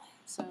file.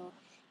 So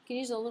you can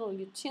use a little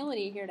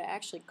utility here to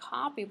actually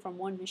copy from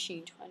one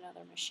machine to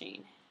another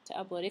machine to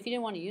upload. If you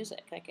didn't want to use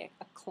it, like a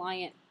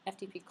client,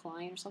 FTP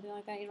client or something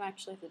like that, you don't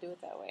actually have to do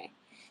it that way.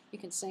 You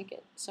can sync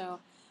it.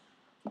 So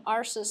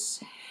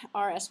RSYS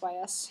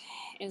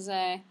is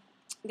going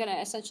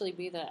to essentially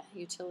be the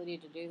utility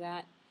to do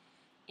that.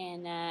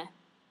 And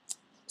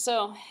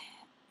so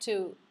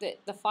to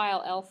the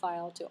file L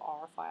file to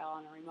R file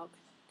on a remote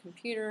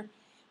computer,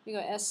 we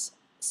go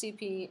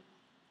SCP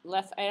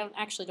left. I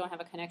actually don't have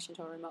a connection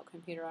to a remote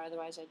computer,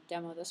 otherwise I'd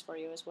demo this for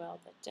you as well,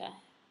 but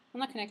I'm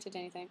not connected to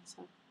anything.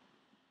 So,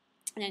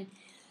 and then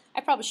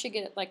I probably should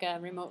get like a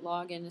remote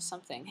login to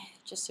something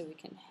just so we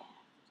can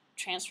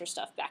transfer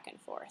stuff back and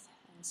forth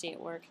and see it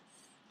work.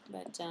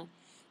 But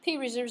P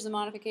reserves the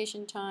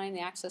modification time,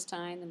 the access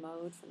time, the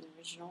mode from the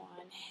original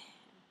one.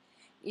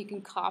 You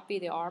can copy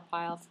the R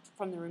file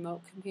from the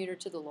remote computer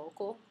to the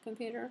local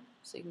computer,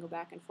 so you can go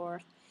back and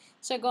forth.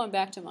 So going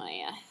back to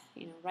my,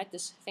 write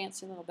this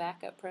fancy little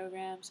backup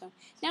program. So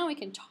now we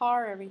can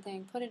tar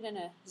everything, put it in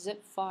a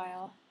zip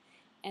file,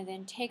 and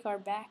then take our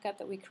backup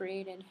that we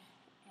created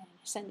and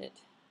send it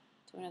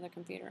to another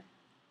computer,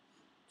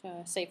 to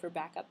a safer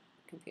backup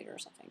computer or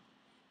something.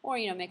 Or,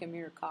 make a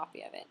mirror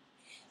copy of it.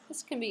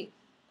 This can be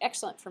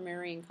excellent for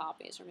mirroring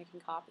copies or making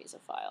copies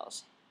of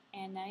files.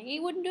 And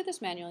you wouldn't do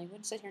this manually. You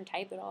wouldn't sit here and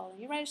type it all.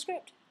 You write a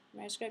script.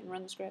 You write a script and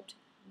run the script.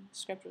 And the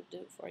script would do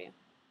it for you.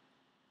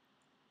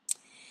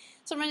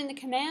 So running the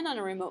command on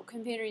a remote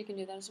computer, you can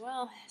do that as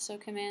well. So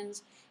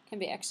commands can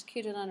be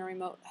executed on a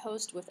remote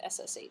host with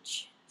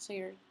SSH. So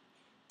you're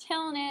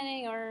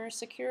telnetting or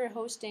secure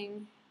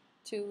hosting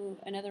to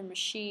another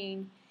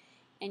machine,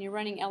 and you're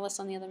running LS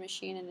on the other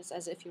machine, and it's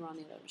as if you were on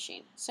the other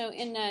machine. So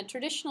in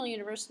traditional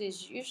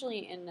universities,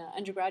 usually in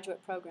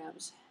undergraduate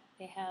programs,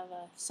 they have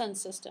a Sun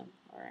system,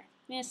 or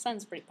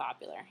Sun's pretty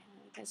popular.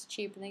 It's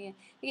cheap, and they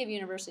give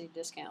university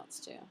discounts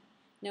too.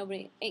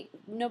 Nobody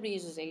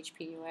uses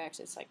HPUX.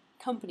 It's like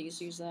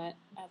companies use that.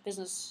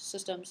 Business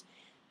systems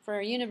for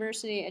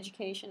university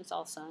education, it's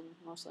all Sun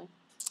mostly.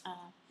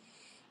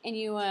 And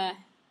you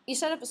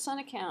set up a Sun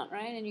account,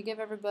 right? And you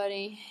give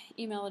everybody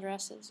email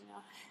addresses.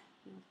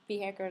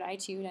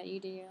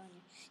 bhacker@itu.edu,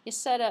 and you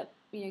set up,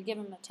 give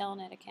them a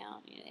telnet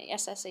account,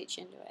 SSH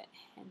into it,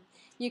 and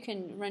you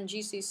can run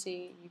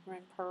GCC, you can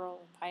run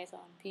Perl, and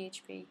Python,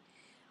 PHP,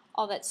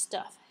 all that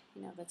stuff,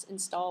 that's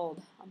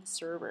installed on the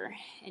server,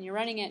 and you're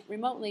running it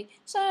remotely.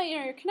 So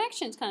your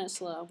connection's kind of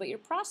slow, but your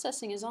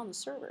processing is on the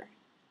server.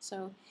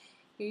 So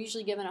you're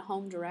usually given a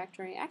home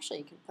directory. Actually,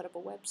 you can put up a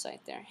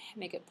website there,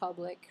 make it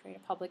public, create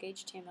a public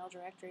HTML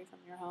directory from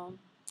your home.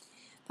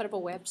 Put up a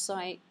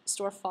website,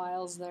 store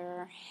files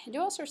there, and do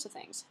all sorts of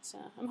things. So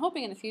I'm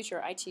hoping in the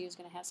future ITU is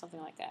going to have something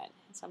like that.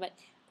 So, but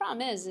the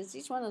problem is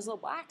each one of those little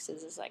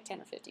boxes is like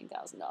 $10,000 or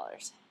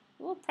 $15,000.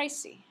 A little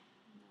pricey.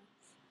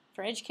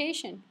 For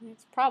education,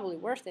 it's probably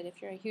worth it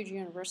if you're a huge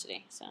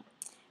university. So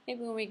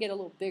maybe when we get a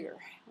little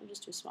bigger, we're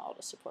just too small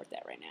to support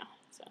that right now.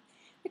 So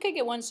we could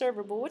get one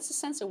server, but what's the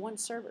sense of one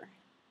server?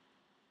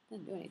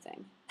 Doesn't do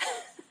anything.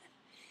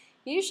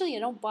 Usually you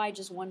don't buy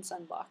just one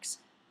Sun box.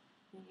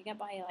 You got to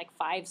buy like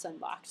 5 Sun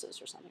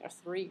boxes or something, or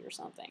 3 or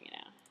something,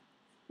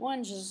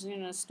 One's just,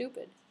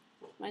 stupid.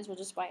 Might as well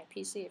just buy a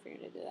PC if you're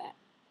going to do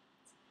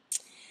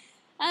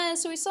that.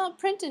 So we saw a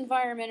print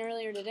environment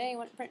earlier today.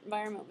 What print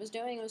environment was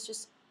doing was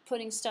just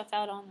putting stuff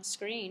out on the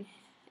screen.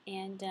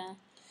 And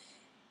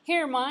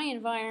here in my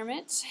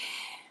environment,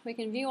 we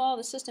can view all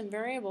the system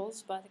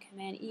variables by the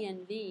command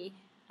env,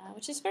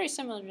 which is very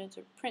similar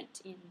to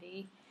print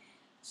env.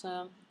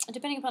 So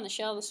depending upon the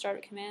shell, the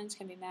starter commands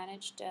can be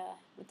managed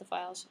with the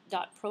files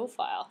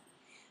 .profile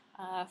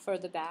for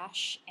the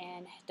bash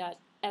and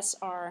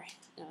 .sr,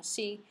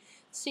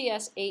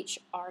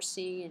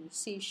 CSHRC and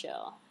C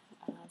shell.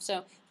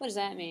 So what does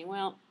that mean?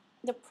 Well,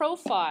 the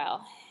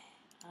profile,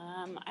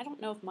 I don't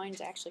know if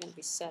mine's actually going to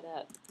be set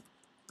up.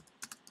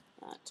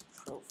 Not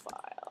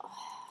profile.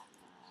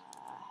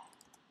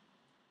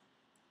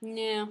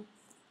 No.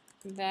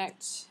 In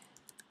fact,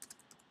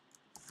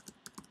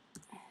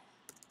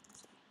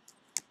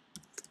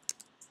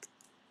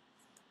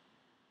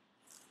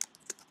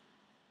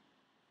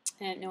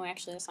 no,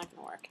 actually, that's not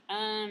going to work.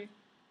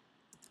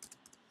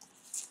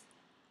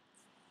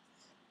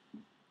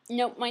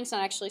 Nope, mine's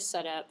not actually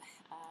set up.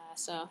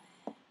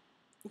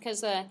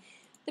 Because the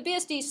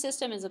BSD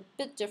system is a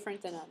bit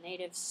different than a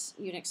native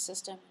Unix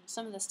system.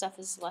 Some of the stuff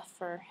is left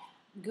for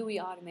GUI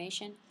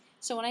automation.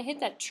 So when I hit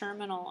that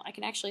terminal, I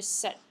can actually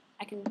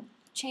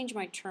change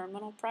my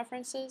terminal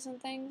preferences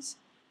and things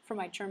for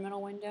my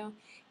terminal window.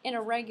 In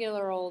a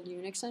regular old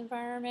Unix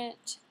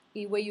environment,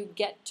 the way you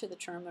get to the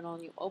terminal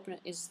and you open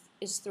it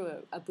is through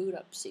a boot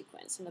up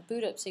sequence. And the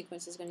boot up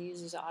sequence is going to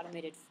use these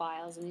automated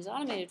files. And these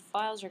automated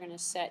files are going to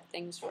set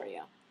things for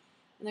you.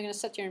 And they're going to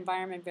set your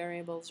environment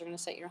variables, they're going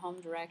to set your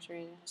home directory,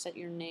 they're going to set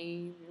your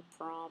name, your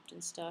prompt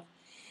and stuff.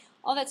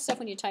 All that stuff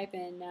when you type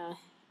in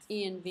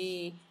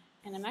env.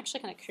 And I'm actually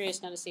kind of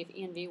curious now to see if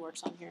env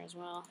works on here as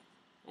well.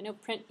 I know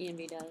print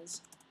env does.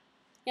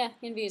 Yeah,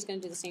 env is going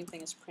to do the same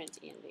thing as print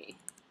env.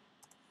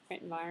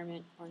 Print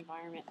environment or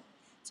environment.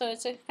 So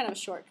it's a kind of a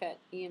shortcut,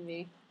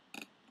 env.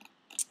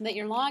 But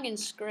your login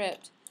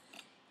script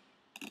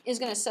is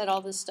going to set all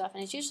this stuff,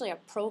 and it's usually a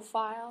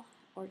profile,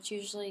 or it's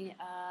usually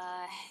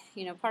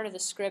part of the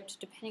script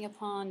depending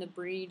upon the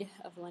breed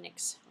of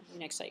Linux or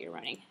Unix that you're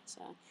running.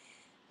 So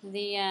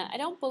I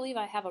don't believe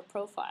I have a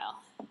profile,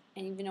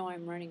 and even though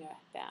I'm running a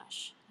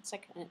bash, it's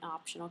like an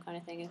optional kind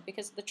of thing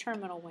because the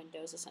terminal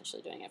window is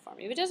essentially doing it for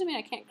me. But it doesn't mean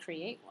I can't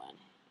create one.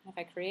 If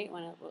I create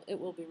one, it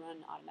will be run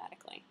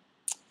automatically.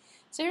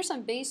 So here's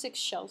some basic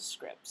shell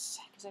scripts,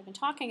 because I've been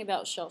talking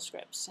about shell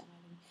scripts and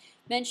I've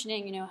been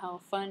mentioning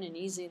how fun and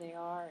easy they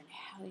are and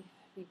how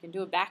you can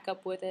do a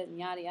backup with it and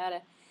yada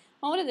yada.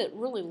 Well, what did it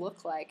really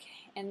look like?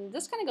 And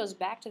this kind of goes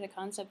back to the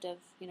concept of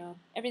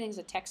everything's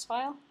a text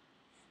file.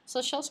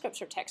 So shell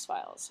scripts are text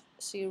files.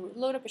 So you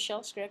load up a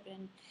shell script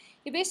and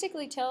you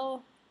basically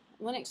tell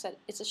Linux that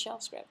it's a shell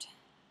script,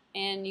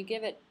 and you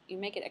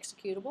make it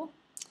executable.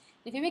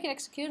 If you make it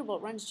executable,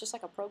 it runs just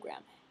like a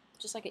program,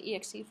 just like an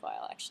exe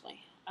file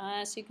actually.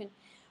 So you can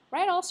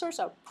write all sorts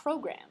of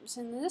programs,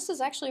 and this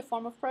is actually a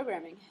form of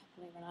programming,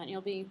 believe it or not.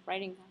 You'll be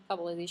writing a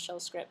couple of these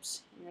shell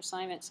scripts in your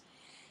assignments.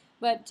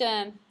 But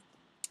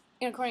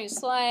according to the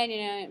slide,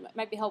 it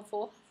might be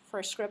helpful for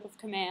a script of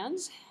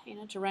commands,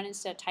 to run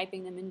instead of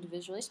typing them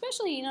individually.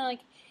 Especially,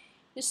 like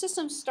the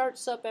system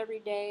starts up every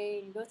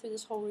day, you go through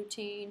this whole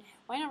routine.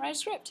 Why not write a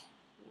script?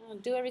 It'll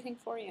do everything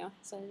for you,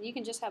 so you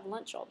can just have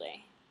lunch all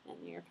day,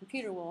 and your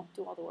computer will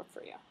do all the work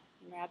for you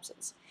in your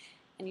absence.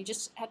 And you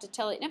just have to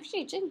tell it.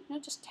 Actually,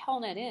 just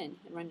telnet in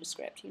and run the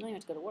script. You don't even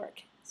have to go to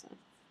work, so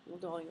it'll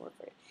do all your work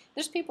for you.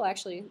 There's people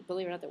actually,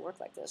 believe it or not, that work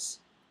like this.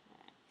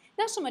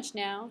 Not so much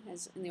now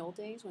as in the old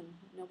days when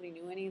nobody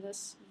knew any of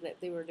this, that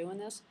they were doing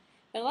this.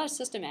 But a lot of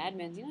system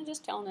admins,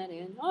 just telnet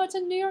in. Oh, it's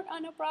in New York. Oh,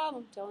 no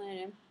problem.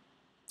 Telnet in.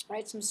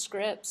 Write some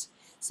scripts.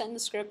 Send the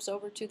scripts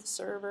over to the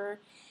server.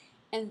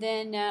 And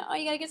then, oh,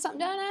 you got to get something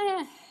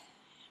done.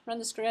 Run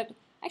the script.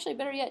 Actually,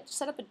 better yet,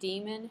 set up a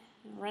daemon.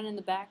 Run in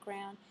the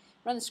background.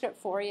 Run the script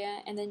for you.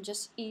 And then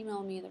just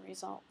email me the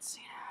results.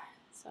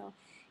 So,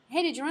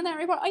 hey, did you run that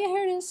report? Oh, yeah,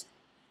 here it is.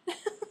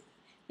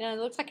 It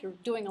looks like you're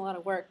doing a lot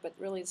of work, but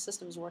really the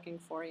system's working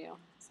for you.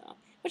 So,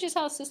 which is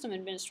how system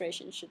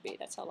administration should be.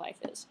 That's how life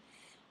is.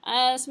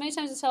 So many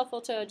times it's helpful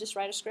to just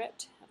write a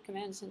script of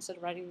commands instead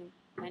of writing them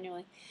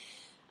manually.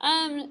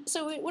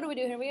 So what do we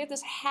do here? We got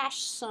this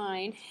hash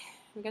sign.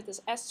 We got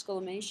this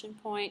exclamation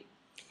point.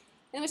 And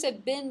then we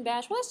said bin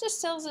bash. Well, this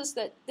just tells us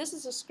that this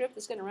is a script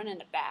that's going to run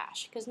into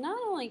bash. Because not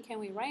only can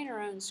we write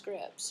our own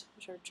scripts,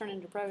 which are turned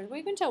into programs,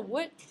 we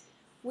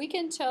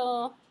can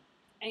tell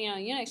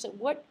Unix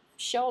what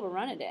shell to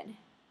run it in.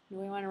 Do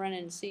we want to run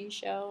it in C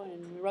shell,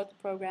 and we wrote the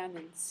program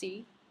in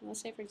C, let's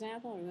say, for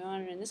example, or we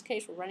want it, in this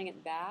case we're running it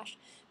in bash.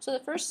 So the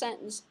first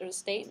sentence or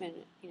statement,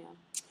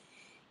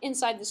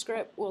 inside the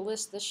script will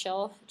list the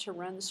shell to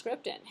run the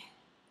script in.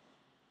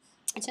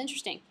 It's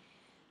interesting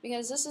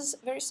because this is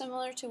very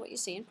similar to what you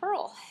see in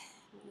Perl.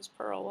 What is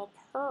Perl? Well,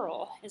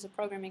 Perl is a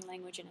programming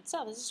language in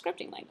itself. It's a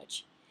scripting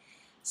language.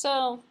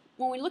 So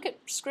when we look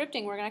at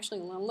scripting, we're actually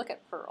going to look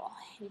at Perl.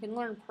 You can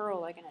learn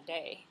Perl like in a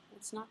day.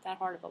 It's not that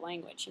hard of a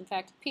language. In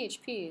fact,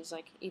 PHP is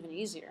like even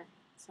easier.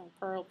 So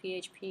Perl,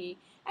 PHP.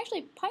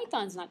 Actually,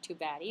 Python's not too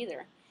bad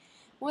either.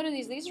 What are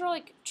these? These are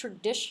like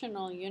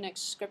traditional Unix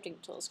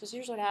scripting tools. Because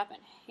here's what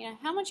happened.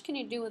 How much can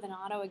you do with an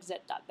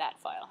autoexec.bat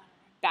file?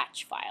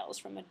 Batch files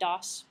from a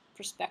DOS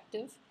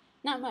perspective?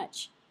 Not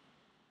much.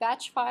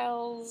 Batch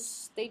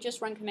files, they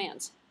just run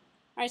commands.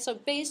 All right, so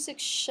basic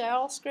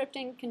shell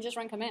scripting can just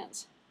run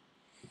commands.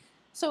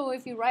 So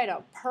if you write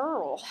a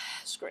Perl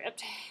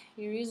script,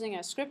 you're using a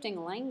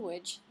scripting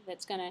language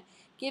that's going to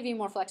give you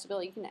more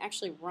flexibility. You can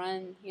actually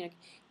run,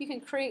 you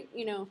can create,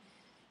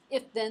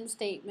 if-then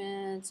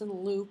statements and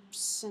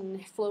loops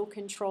and flow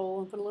control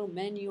and put a little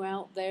menu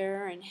out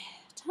there, and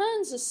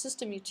tons of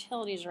system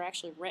utilities are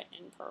actually written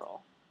in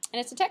Perl. And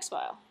it's a text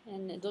file,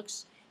 and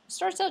it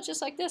starts out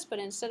just like this, but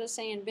instead of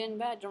saying bin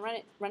bad, run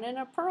it in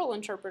a Perl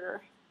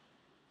interpreter,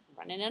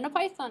 run it in a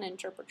Python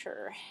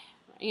interpreter,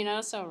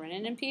 so run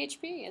it in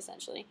PHP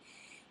essentially.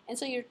 And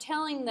so you're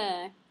telling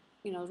the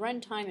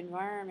runtime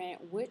environment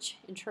which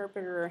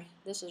interpreter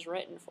this is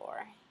written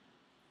for,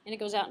 and it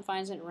goes out and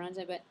finds it and runs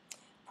it. But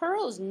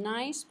Perl is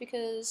nice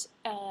because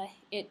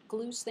it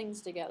glues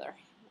things together,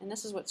 and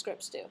this is what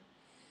scripts do.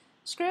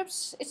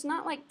 Scripts, it's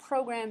not like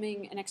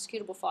programming an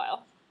executable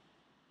file,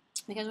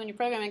 because when you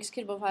program an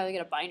executable file, you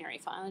get a binary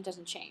file, and it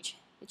doesn't change.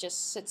 It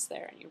just sits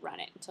there, and you run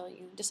it until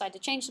you decide to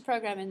change the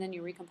program, and then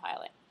you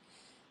recompile it.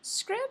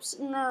 Scripts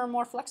are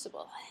more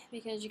flexible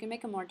because you can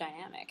make them more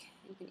dynamic.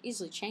 You can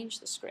easily change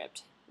the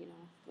script,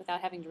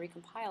 without having to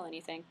recompile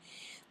anything.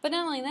 But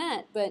not only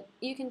that, but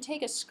you can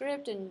take a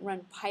script and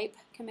run pipe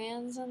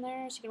commands in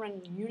there, so you can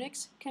run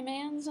Unix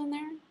commands in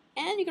there,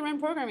 and you can run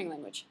programming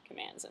language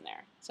commands in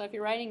there. So if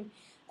you're writing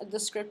the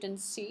script in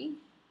C,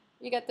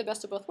 you get the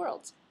best of both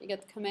worlds. You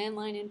get the command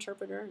line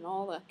interpreter and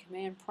all the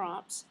command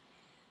prompts,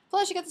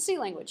 plus you got the C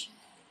language.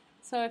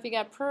 So if you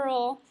got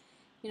Perl,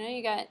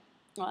 you got,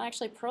 well,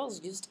 actually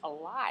Perl's used a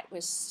lot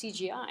with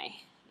CGI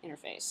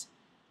interface.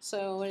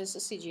 So what is the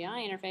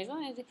CGI interface?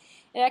 Well,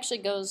 it actually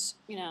goes,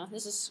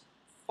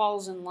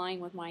 falls in line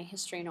with my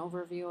history and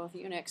overview of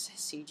Unix.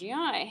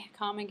 CGI,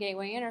 Common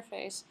Gateway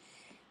Interface.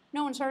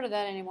 No one's heard of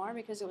that anymore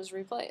because it was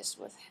replaced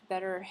with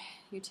better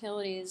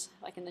utilities,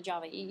 like in the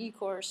Java EE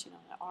course,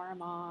 the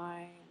RMI,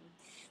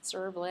 and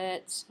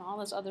servlets, and all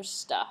this other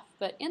stuff.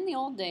 But in the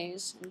old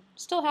days, and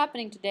still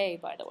happening today,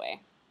 by the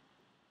way,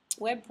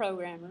 web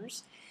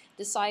programmers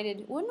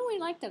decided, wouldn't we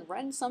like to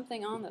run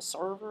something on the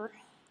server,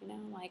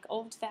 like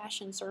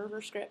old-fashioned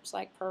server scripts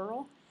like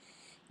Perl?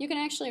 You can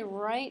actually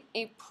write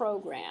a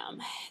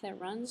program that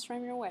runs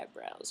from your web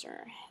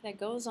browser that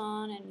goes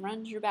on and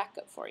runs your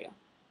backup for you.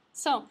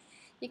 So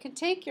you can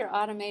take your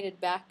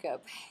automated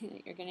backup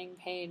that you're getting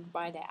paid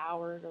by the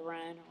hour to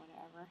run or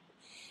whatever,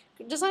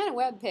 design a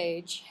web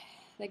page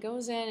that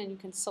goes in, and you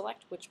can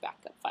select which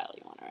backup file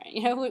you want to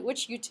write,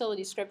 which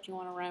utility script you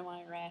want to run while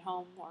you're at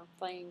home or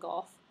playing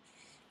golf,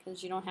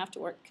 because you don't have to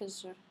work,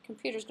 because your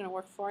computer's going to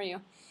work for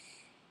you.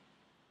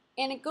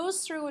 And it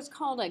goes through what's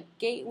called a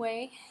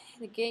gateway.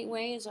 The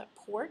gateway is a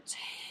port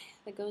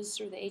that goes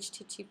through the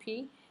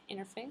HTTP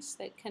interface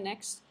that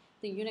connects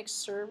the Unix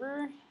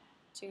server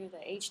to the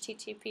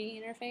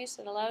HTTP interface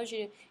that allows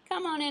you to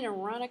come on in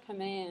and run a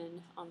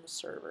command on the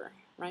server,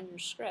 run your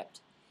script.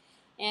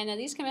 And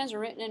these commands are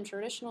written in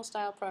traditional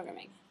style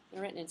programming.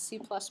 They're written in C++,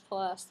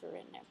 they're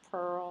written in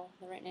Perl,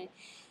 they're written in,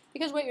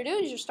 because what you're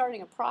doing is you're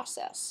starting a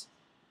process.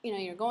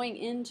 You're going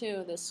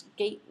into this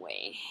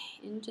gateway,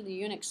 into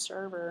the Unix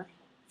server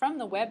from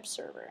the web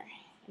server,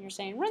 and you're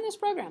saying, run this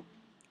program.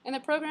 And the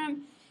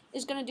program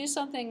is going to do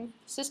something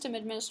system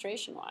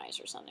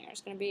administration-wise or something, or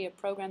it's going to be a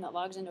program that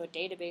logs into a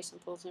database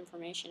and pulls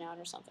information out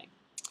or something.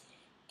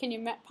 Can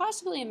you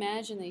possibly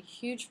imagine the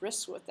huge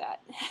risks with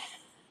that?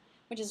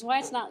 Which is why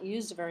it's not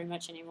used very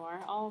much anymore,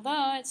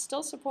 although it's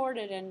still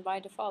supported, and by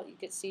default you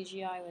get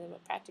CGI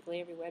with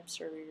practically every web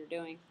server you're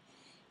doing.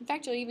 In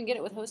fact, you'll even get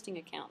it with hosting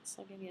accounts.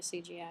 They'll give you a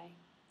CGI.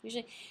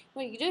 Usually,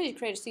 what you do is you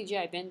create a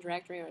CGI bin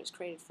directory, or it's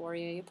created for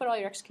you. You put all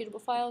your executable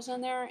files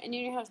in there, and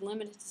you have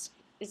limited.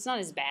 It's not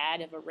as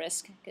bad of a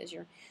risk because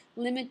you're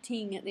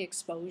limiting the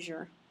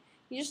exposure.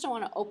 You just don't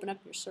want to open up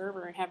your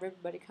server and have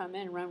everybody come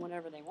in and run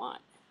whatever they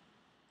want.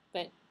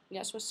 But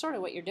that's sort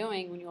of what you're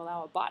doing when you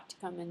allow a bot to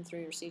come in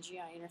through your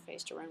CGI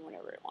interface to run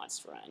whatever it wants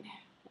to run,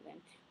 and then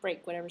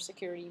break whatever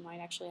security you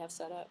might actually have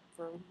set up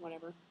for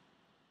whatever.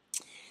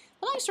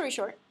 But long story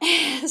short,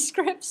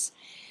 scripts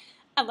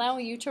allow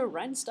you to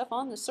run stuff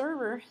on the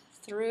server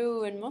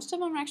through, and most of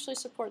them actually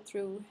support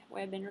through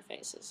web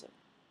interfaces.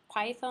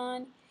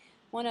 Python,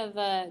 one of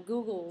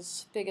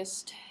Google's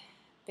biggest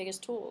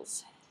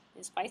tools,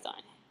 is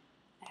Python.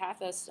 Half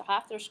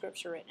their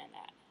scripts are written in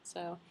that.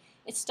 So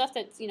it's stuff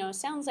that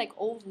sounds like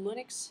old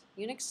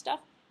Unix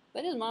stuff,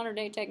 but it's modern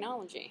day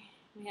technology.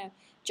 We have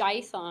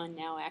Jython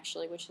now,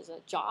 actually, which is a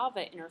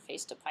Java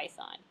interface to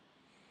Python,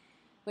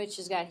 which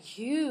has got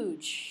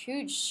huge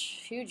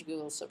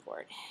Google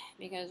support,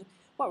 because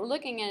what we're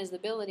looking at is the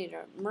ability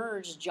to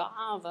merge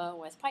Java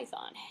with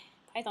Python.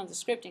 Python's a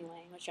scripting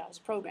language, Java's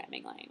a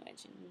programming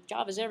language, and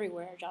Java's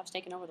everywhere. Java's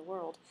taken over the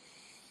world.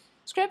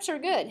 Scripts are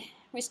good.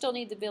 We still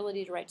need the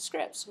ability to write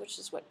scripts, which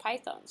is what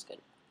Python's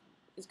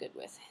is good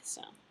with.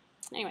 So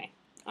anyway,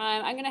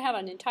 I'm going to have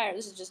an entire,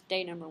 this is just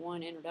day number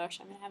 1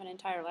 introduction, I'm going to have an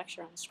entire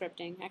lecture on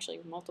scripting, actually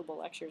multiple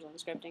lectures on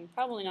scripting,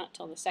 probably not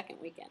until the second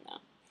weekend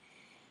though.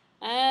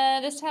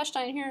 This hash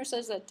sign here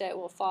says that it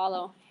will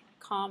follow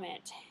a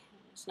comment.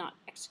 It's not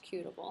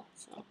executable,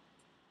 so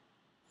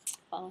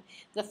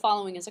the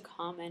following is a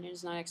comment, it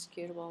is not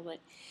executable, but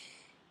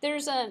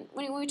There's a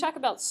when we talk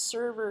about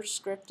server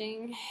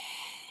scripting,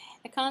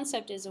 the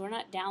concept is we're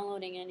not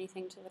downloading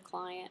anything to the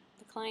client.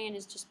 The client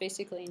is just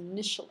basically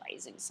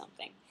initializing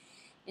something.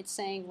 It's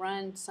saying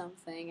run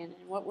something, and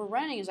what we're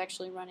running is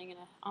actually running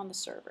on the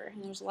server.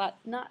 And there's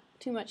not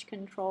too much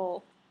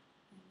control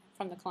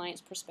from the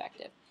client's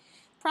perspective.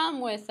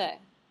 Problem with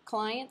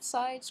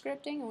client-side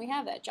scripting, and we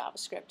have that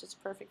JavaScript. It's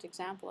a perfect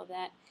example of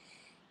that.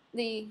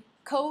 The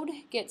code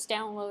gets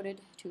downloaded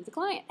to the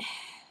client.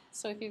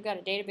 So if you've got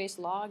a database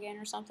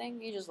login or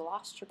something, you just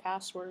lost your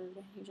password,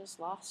 you just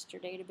lost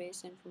your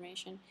database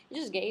information, you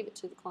just gave it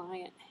to the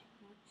client.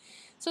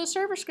 So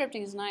server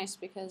scripting is nice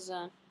because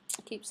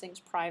it keeps things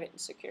private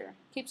and secure.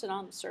 It keeps it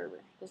on the server.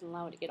 It doesn't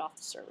allow it to get off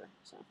the server.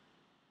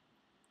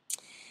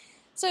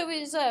 So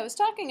I was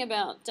talking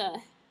about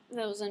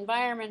those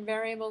environment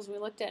variables. We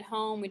looked at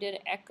home. We did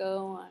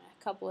echo on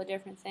a couple of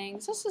different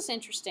things. This is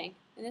interesting,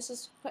 and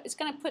it's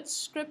going to put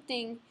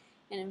scripting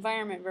and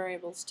environment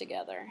variables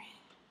together,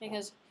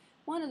 because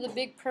one of the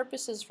big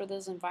purposes for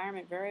those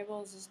environment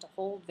variables is to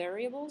hold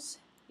variables.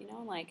 You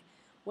know, like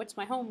what's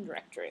my home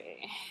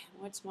directory,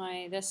 what's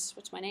my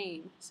what's my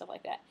name, stuff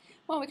like that.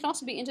 Well, we can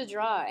also be integer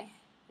I,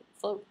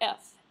 float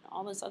f, and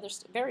all those other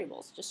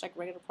variables, just like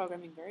regular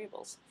programming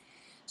variables.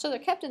 So they're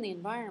kept in the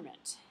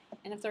environment.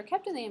 And if they're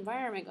kept in the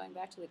environment, going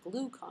back to the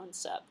glue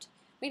concept,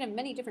 we can have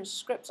many different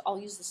scripts all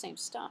use the same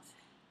stuff.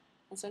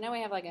 And so now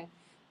we have like a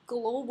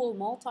global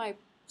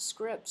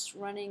multi-scripts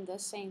running the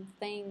same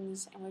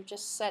things, and we've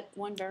just set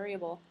one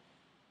variable.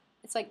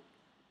 It's like,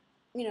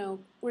 you know,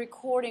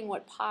 recording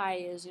what pi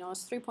is, you know,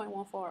 it's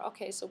 3.14.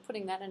 Okay, so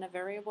putting that in a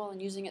variable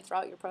and using it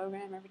throughout your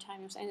program every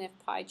time you're saying if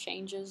pi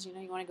changes, you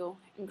know, you want to go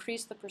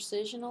increase the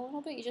precision a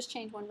little bit, you just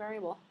change one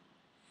variable.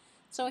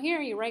 So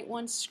here you write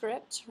one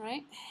script,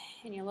 right,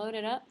 and you load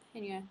it up,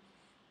 and you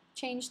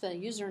change the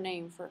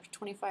username for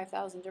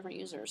 25,000 different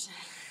users.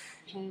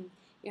 And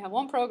you have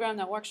one program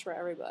that works for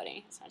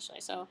everybody, essentially.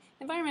 So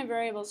environment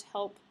variables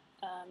help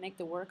make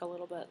the work a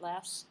little bit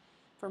less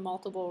for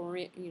multiple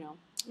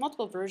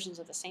versions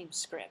of the same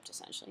script,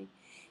 essentially.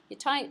 You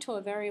tie it to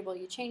a variable,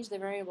 you change the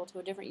variable to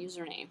a different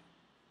username,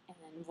 and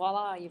then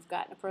voila, you've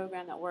got a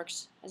program that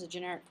works as a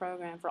generic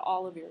program for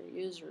all of your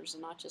users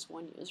and not just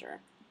one user.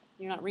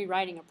 You're not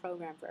rewriting a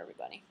program for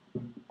everybody.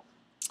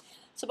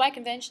 So by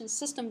convention,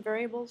 system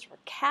variables are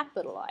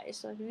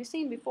capitalized. So you've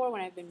seen before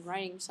when I've been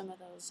writing some of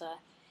those,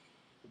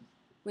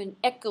 when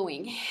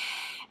echoing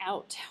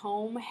out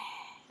home,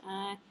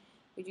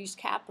 we'd use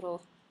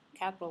capital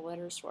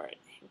letters for it,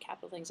 and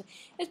capital things.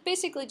 It's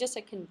basically just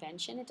a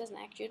convention. It doesn't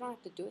actually, you don't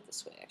have to do it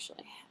this way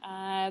actually.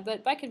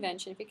 But by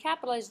convention, if you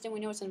capitalize it, then we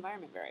know it's an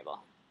environment variable.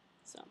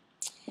 So,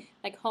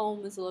 like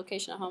home is the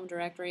location of home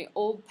directory.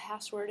 Old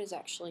password is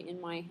actually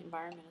in my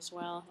environment as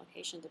well.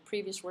 Location of the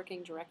previous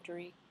working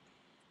directory.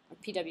 Or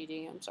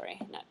PWD, I'm sorry,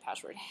 not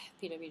password.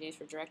 PWD is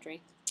for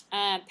directory.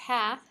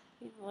 Path,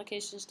 you know,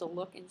 location is to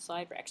look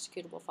inside for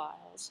executable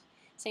files.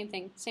 Same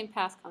thing, same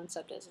path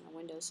concept as in a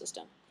Windows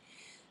system.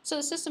 So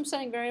the system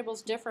setting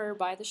variables differ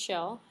by the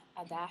shell.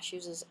 Bash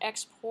uses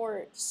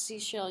export, C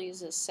shell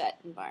uses set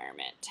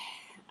environment.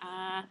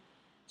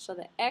 So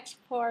the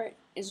export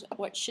is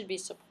what should be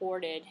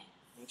supported.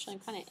 Actually, I'm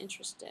kind of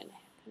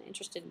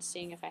interested in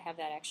seeing if I have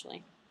that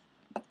actually,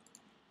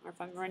 or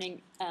if I'm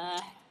running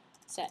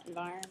set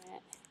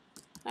environment.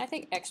 I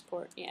think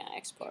export, yeah,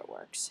 export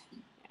works.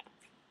 Yeah.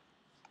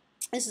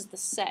 This is the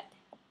set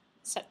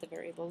the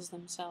variables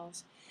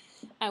themselves.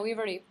 We've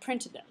already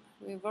printed them.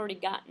 We've already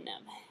gotten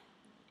them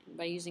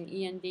by using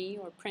env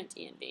or print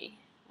env.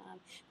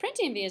 Print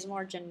env is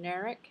more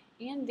generic.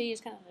 Env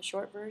is kind of the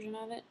short version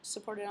of it,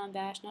 supported on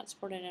Bash, not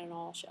supported in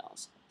all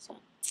shells. So,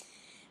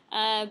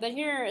 but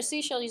here,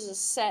 C shell uses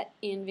set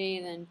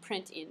env, then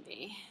print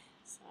env.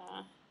 So,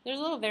 there's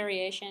a little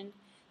variation.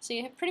 So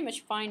you have pretty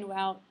much find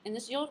out, and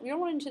this you'll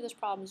run into this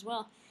problem as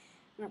well.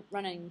 Not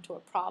running into a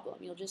problem.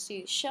 You'll just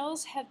see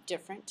shells have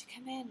different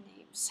command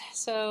names.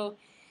 So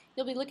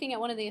you'll be looking at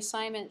one of the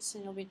assignments,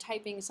 and you'll be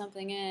typing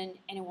something in,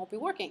 and it won't be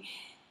working.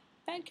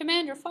 Bad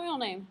command or file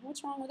name.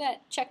 What's wrong with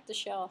that? Check the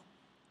shell.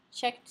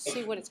 Check to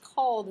see what it's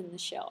called in the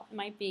shell. It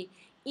might be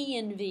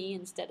env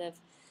instead of,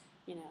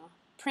 you know,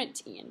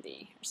 print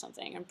env or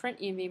something. And print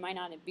env might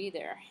not be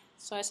there.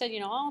 So I said, you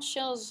know, all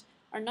shells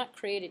are not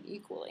created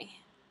equally.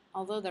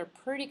 Although they're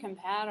pretty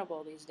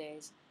compatible these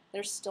days,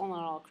 they're still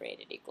not all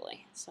created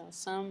equally. So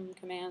some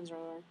commands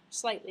are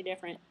slightly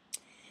different.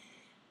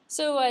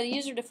 So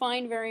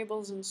user-defined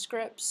variables and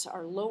scripts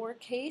are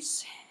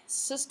lowercase.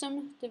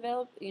 System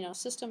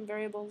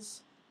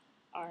variables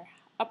are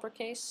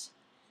uppercase,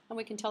 and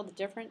we can tell the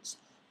difference.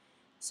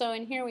 So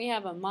in here we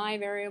have a my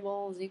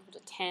variable is equal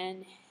to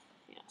 10.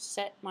 You know,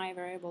 set my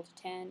variable to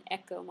 10.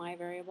 Echo my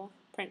variable.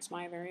 Prints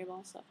my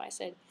variable. So if I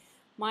said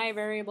my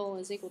variable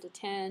is equal to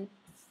 10.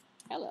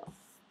 Hello.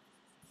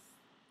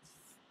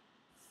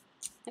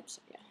 Oops,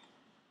 yeah.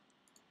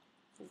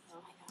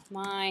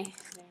 My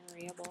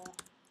variable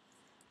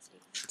is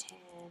equal to 10.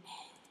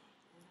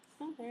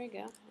 Oh, there you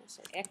go. I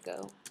said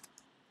echo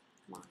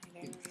my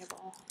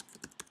variable.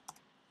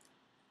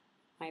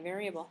 My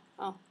variable.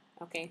 Oh,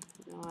 Okay,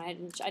 no, I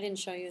didn't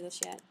show you this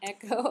yet.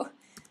 Echo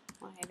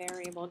my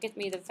variable. Get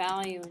me the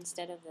value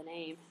instead of the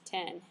name,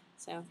 10.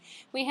 So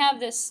we have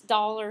this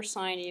dollar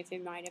sign, if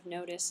you might have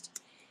noticed.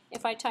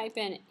 If I type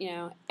in,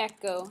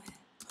 echo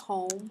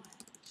home,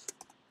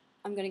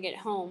 I'm going to get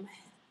home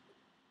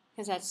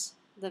because that's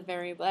the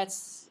variable.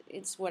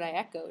 It's what I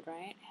echoed,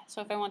 right?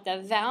 So if I want the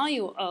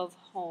value of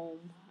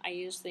home, I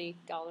use the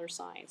dollar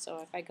sign. So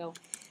if I go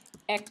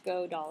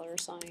echo dollar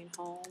sign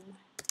home,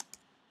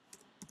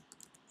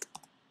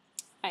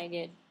 I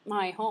get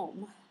my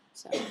home.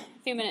 So a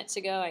few minutes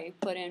ago, I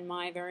put in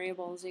my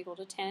variable is equal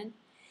to 10.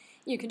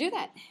 You can do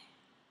that.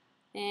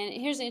 And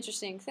here's the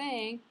interesting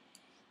thing,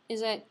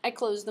 is that I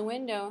close the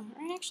window.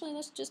 Or actually,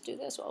 let's just do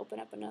this. We'll open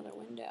up another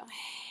window.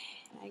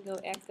 I go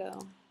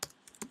echo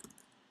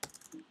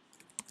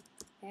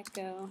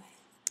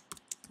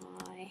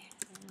my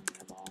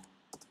variable.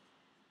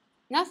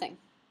 Nothing.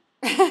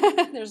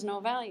 There's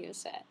no value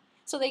set.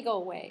 So they go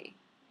away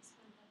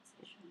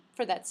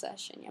for that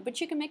session. Yeah,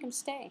 but you can make them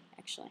stay,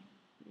 actually.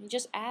 You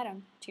just add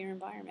them to your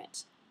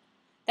environment.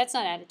 That's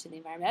not added to the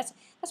environment.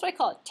 That's what I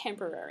call a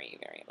temporary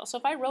variable. So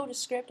if I wrote a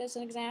script as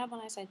an example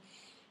and I said,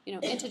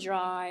 integer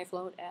I,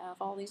 float f,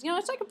 all these,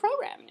 it's like a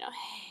program,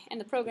 and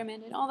the program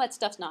ended, all that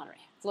stuff's not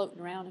floating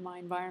around in my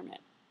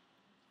environment.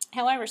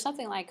 However,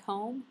 something like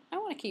home, I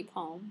want to keep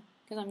home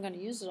because I'm going to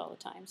use it all the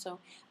time, so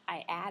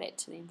I add it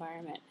to the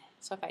environment.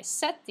 So if I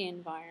set the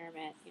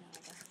environment, I go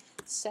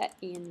set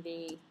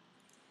env,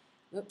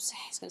 oops,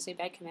 it's going to say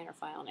bad command or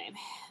file name,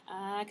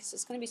 because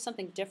it's going to be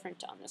something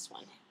different on this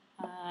one.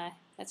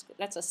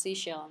 That's a C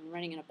shell. I'm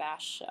running in a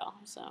bash shell,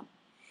 so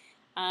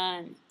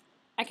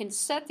I can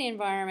set the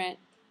environment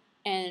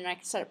and I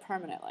can set it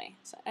permanently.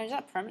 So is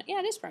that permanent? Yeah,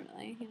 it is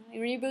permanently.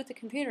 You reboot the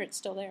computer, it's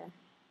still there.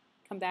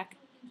 Come back.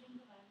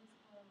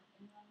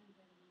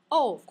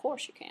 Oh, of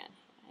course you can.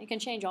 You can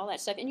change all that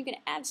stuff, and you can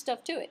add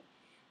stuff to it.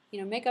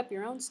 Make up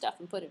your own stuff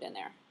and put it in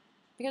there.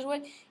 Because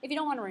if you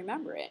don't want to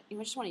remember it, you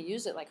just want to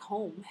use it like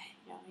home.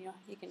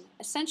 You can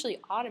essentially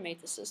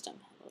automate the system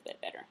a little bit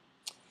better.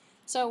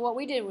 So what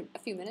we did a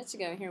few minutes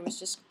ago here was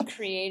just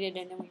created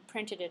and then we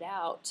printed it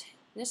out.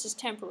 This is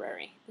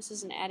temporary. This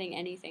isn't adding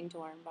anything to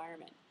our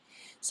environment.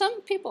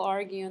 Some people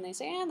argue and they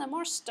say, the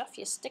more stuff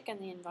you stick in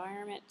the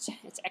environment,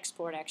 it's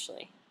export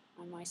actually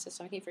on my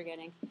system. I keep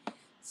forgetting.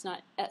 It's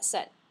not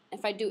set.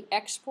 If I do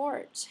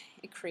export,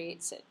 it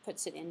creates it,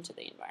 puts it into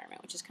the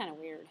environment, which is kind of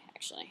weird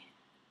actually.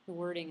 The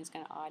wording is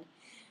kind of odd.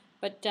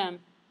 But that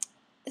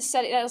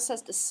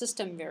sets the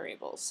system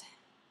variables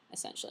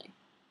essentially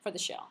for the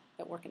shell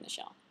that work in the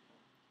shell.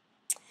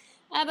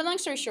 But long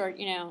story short,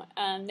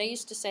 they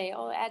used to say,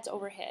 it adds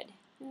overhead.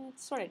 It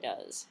sort of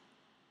does.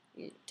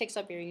 It takes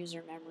up your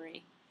user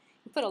memory.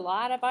 You put a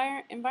lot of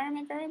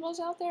environment variables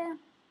out there,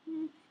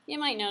 you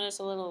might notice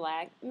a little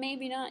lag.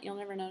 Maybe not. You'll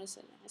never notice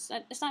it.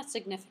 It's not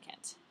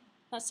significant.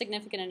 Not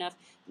significant enough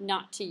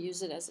not to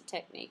use it as a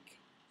technique.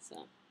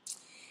 So,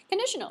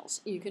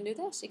 conditionals. You can do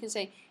this. You can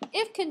say,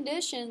 if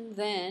condition,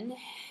 then,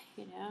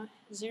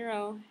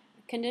 0,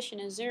 condition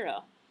is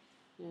 0.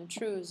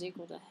 True is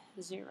equal to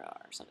 0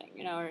 or something,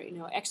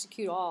 or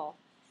execute all,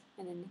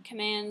 and then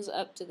commands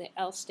up to the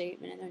else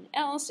statement, and then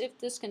else if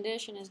this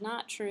condition is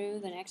not true,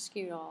 then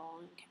execute all,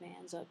 and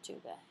commands up to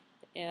the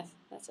if.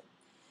 That's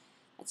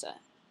a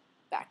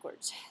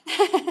backwards.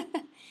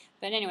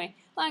 But anyway,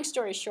 long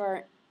story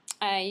short,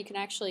 you can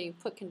actually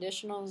put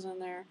conditionals in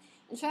there.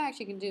 In fact,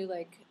 you can do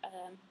like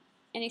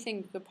anything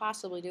you could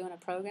possibly do in a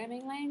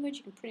programming language,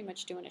 you can pretty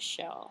much do in a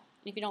shell.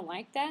 And if you don't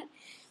like that,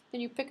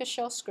 then you pick a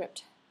shell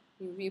script.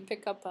 You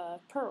pick up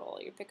Perl,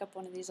 you pick up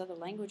one of these other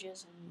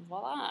languages, and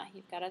voila,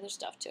 you've got other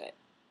stuff to it.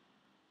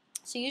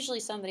 So usually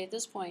somebody at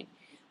this point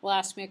will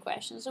ask me a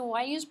question, so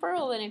why use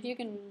Perl then if you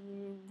can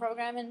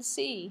program in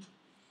C?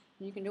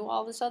 And you can do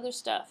all this other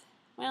stuff.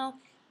 Well,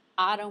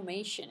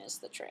 automation is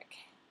the trick.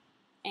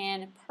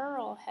 And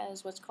Perl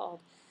has what's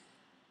called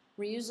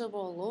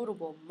reusable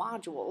loadable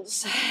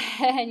modules.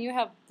 And you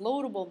have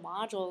loadable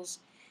modules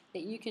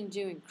that you can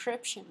do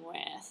encryption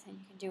with, and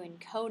you can do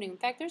encoding. In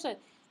fact,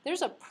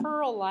 there's a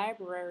Perl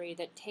library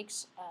that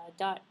takes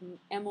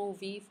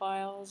 .mov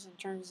files and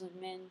turns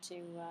them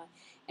into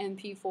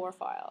MP4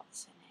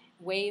 files,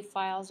 and WAV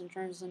files and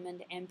turns them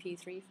into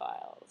MP3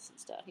 files and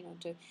stuff.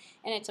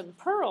 And it's a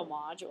Perl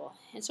module.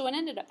 And so what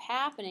ended up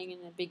happening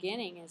in the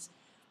beginning is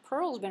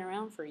Perl's been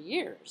around for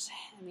years.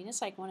 I mean,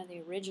 it's like one of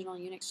the original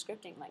Unix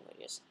scripting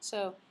languages.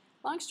 So,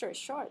 long story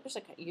short, there's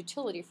like a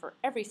utility for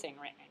everything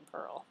right in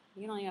Perl.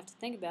 You don't even have to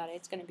think about it.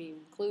 It's going to be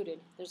included.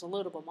 There's a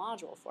loadable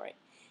module for it.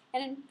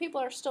 And then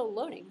people are still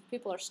loading.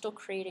 People are still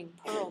creating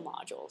Perl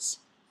modules.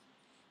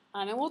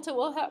 And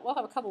we'll have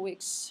a couple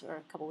weeks,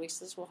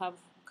 we'll have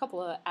a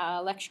couple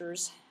of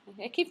lectures.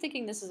 I keep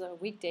thinking this is a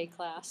weekday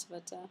class,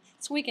 but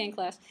it's a weekend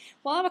class.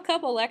 We'll have a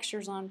couple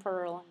lectures on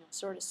Perl, and you'll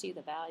sort of see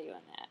the value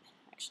in that,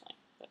 actually.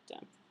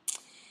 But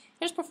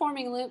here's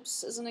performing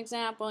loops as an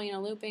example.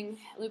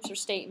 Loops are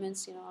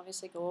statements.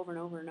 Obviously go over and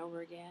over and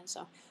over again.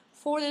 So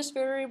for this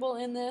variable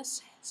in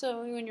this,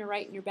 so when you're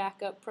writing your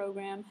backup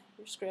program,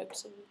 your script,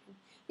 so you can,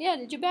 yeah,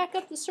 did you back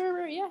up the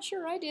server? Yeah,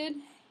 sure, I did.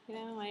 You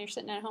know, when you're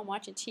sitting at home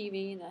watching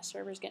TV and the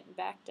server's getting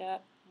backed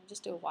up,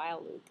 just do a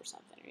while loop or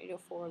something, or you do a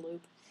for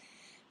loop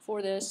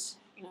for this,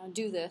 you know,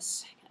 do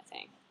this kind of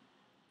thing.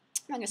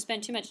 I'm not going to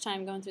spend too much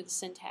time going through the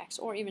syntax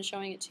or even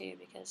showing it to you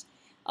because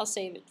I'll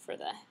save it for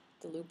the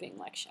looping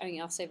lecture. I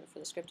mean, I'll save it for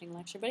the scripting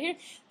lecture. But here,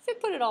 if we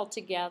put it all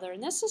together,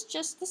 and this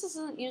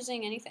isn't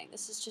using anything.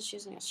 This is just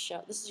using a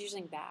shell. This is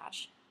using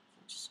bash.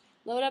 Just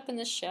load up in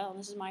this shell.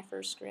 This is my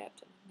first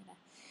script.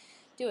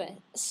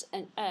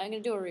 I'm going to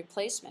do a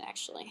replacement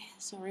actually.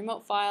 So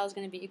remote file is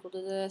going to be equal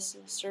to this,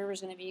 and the server is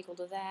going to be equal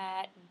to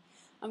that. And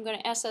I'm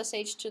going to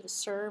SSH to the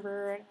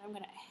server. I'm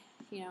going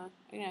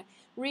to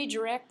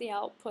redirect the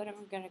output. I'm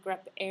going to grab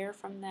error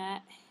from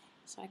that,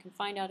 so I can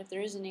find out if there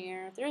is any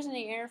error. If there is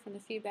any error from the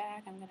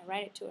feedback, I'm going to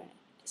write it to a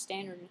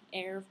standard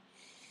error.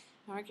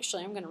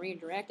 Actually, I'm going to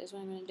redirect is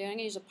what I'm going to do. I'm going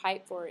to use a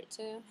pipe for it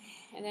too,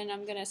 and then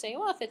I'm going to say,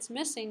 well, if it's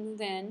missing,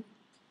 then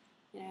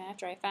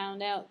after I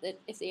found out that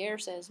if the error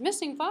says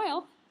missing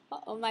file,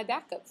 uh-oh, my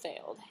backup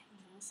failed.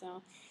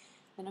 So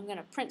then I'm going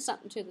to print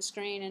something to the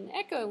screen, and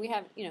echo, we've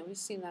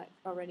seen that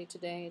already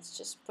today. It's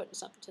just putting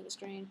something to the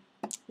screen.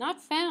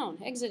 Not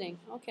found, exiting,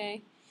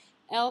 okay.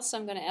 Else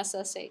I'm going to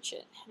SSH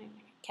it. I'm going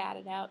to cat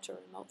it out to a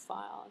remote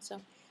file. And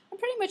so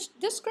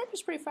this script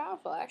is pretty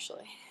powerful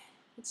actually.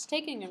 It's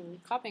taking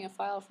and copying a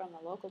file from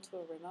a local to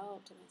a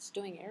remote, and it's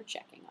doing error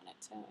checking on it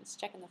too. It's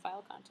checking the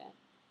file content.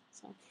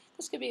 So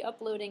this could be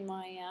uploading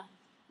my,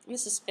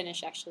 this is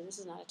finished actually, this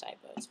is not a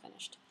typo, it's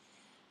finished.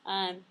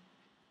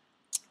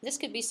 This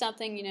could be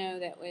something,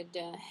 that would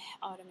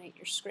automate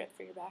your script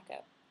for your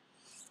backup.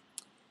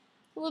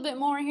 A little bit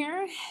more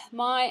here,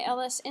 my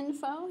ls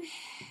info,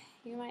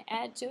 you might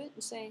add to it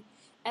and say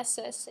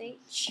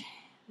SSH,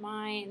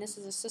 and this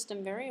is a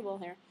system variable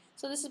here.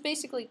 So this is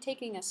basically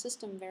taking a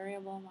system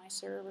variable, my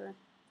server,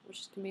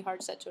 which can be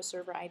hard set to a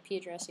server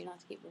IP address, so you don't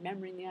have to keep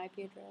remembering the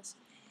IP address,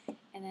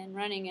 and then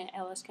running an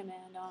ls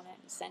command on it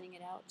and sending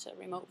it out to a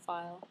remote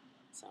file.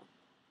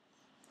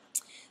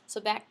 So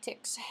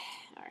backticks,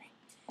 all right.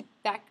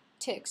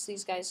 Backticks,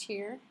 these guys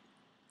here,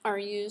 are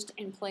used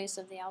in place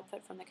of the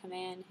output from the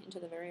command into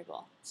the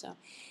variable. So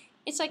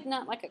it's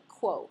not like a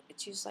quote.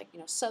 It's used like,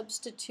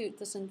 substitute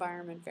this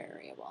environment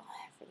variable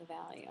for the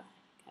value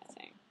kind of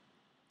thing.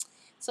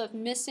 So if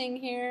missing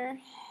here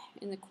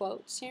in the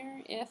quotes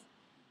here, if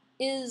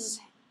this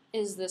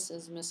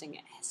is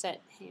missing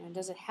set,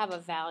 does it have a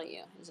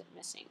value? Is it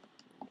missing?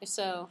 If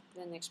so,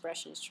 then the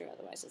expression is true,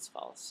 otherwise it's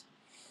false.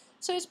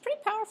 So it's pretty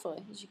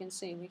powerful, as you can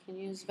see. We can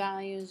use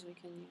values, we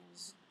can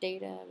use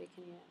data, we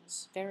can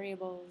use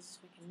variables,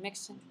 we can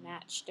mix and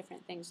match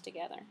different things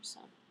together.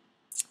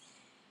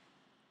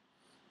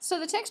 So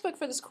the textbook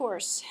for this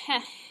course,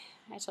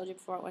 I told you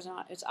before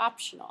it's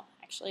optional.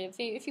 Actually,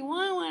 if you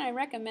want one, I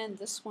recommend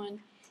this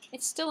one.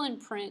 It's still in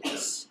print.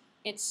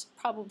 It's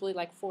probably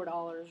like $4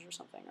 or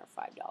something, or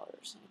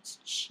 $5. It's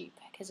cheap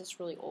because it's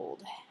really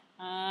old.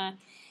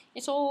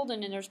 It's old,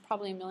 and then there's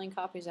probably 1 million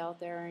copies out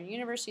there, and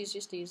universities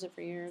used to use it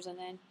for years, and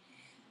then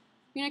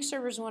Unix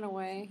servers went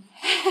away.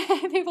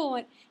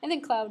 And then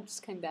clouds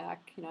came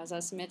back, as I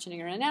was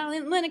mentioning earlier. And now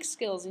Linux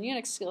skills and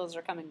Unix skills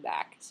are coming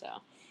back.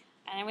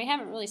 And we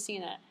haven't really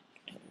seen a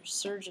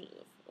surge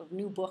of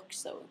new books,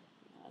 so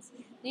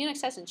the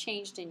Unix hasn't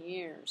changed in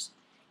years,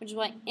 which is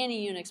why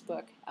any Unix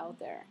book out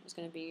there is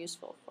going to be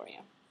useful for you.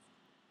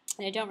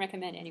 And I don't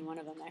recommend any one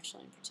of them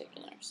actually in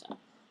particular.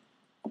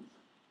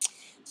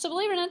 So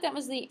believe it or not, that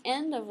was the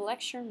end of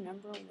lecture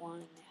number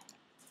 1.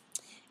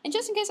 And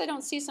just in case I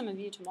don't see some of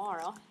you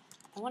tomorrow,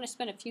 I want to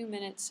spend a few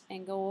minutes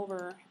and go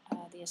over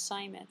the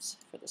assignments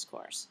for this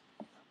course.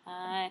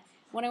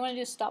 What I want to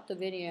do is stop the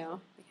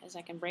video because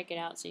I can break it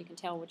out so you can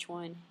tell which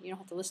one. You don't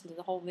have to listen to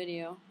the whole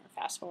video or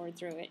fast forward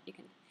through it.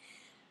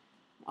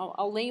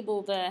 I'll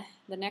label the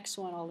next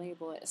one, I'll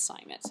label it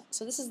assignments.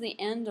 So this is the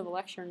end of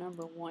lecture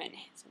number 1.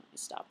 So let me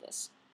stop this.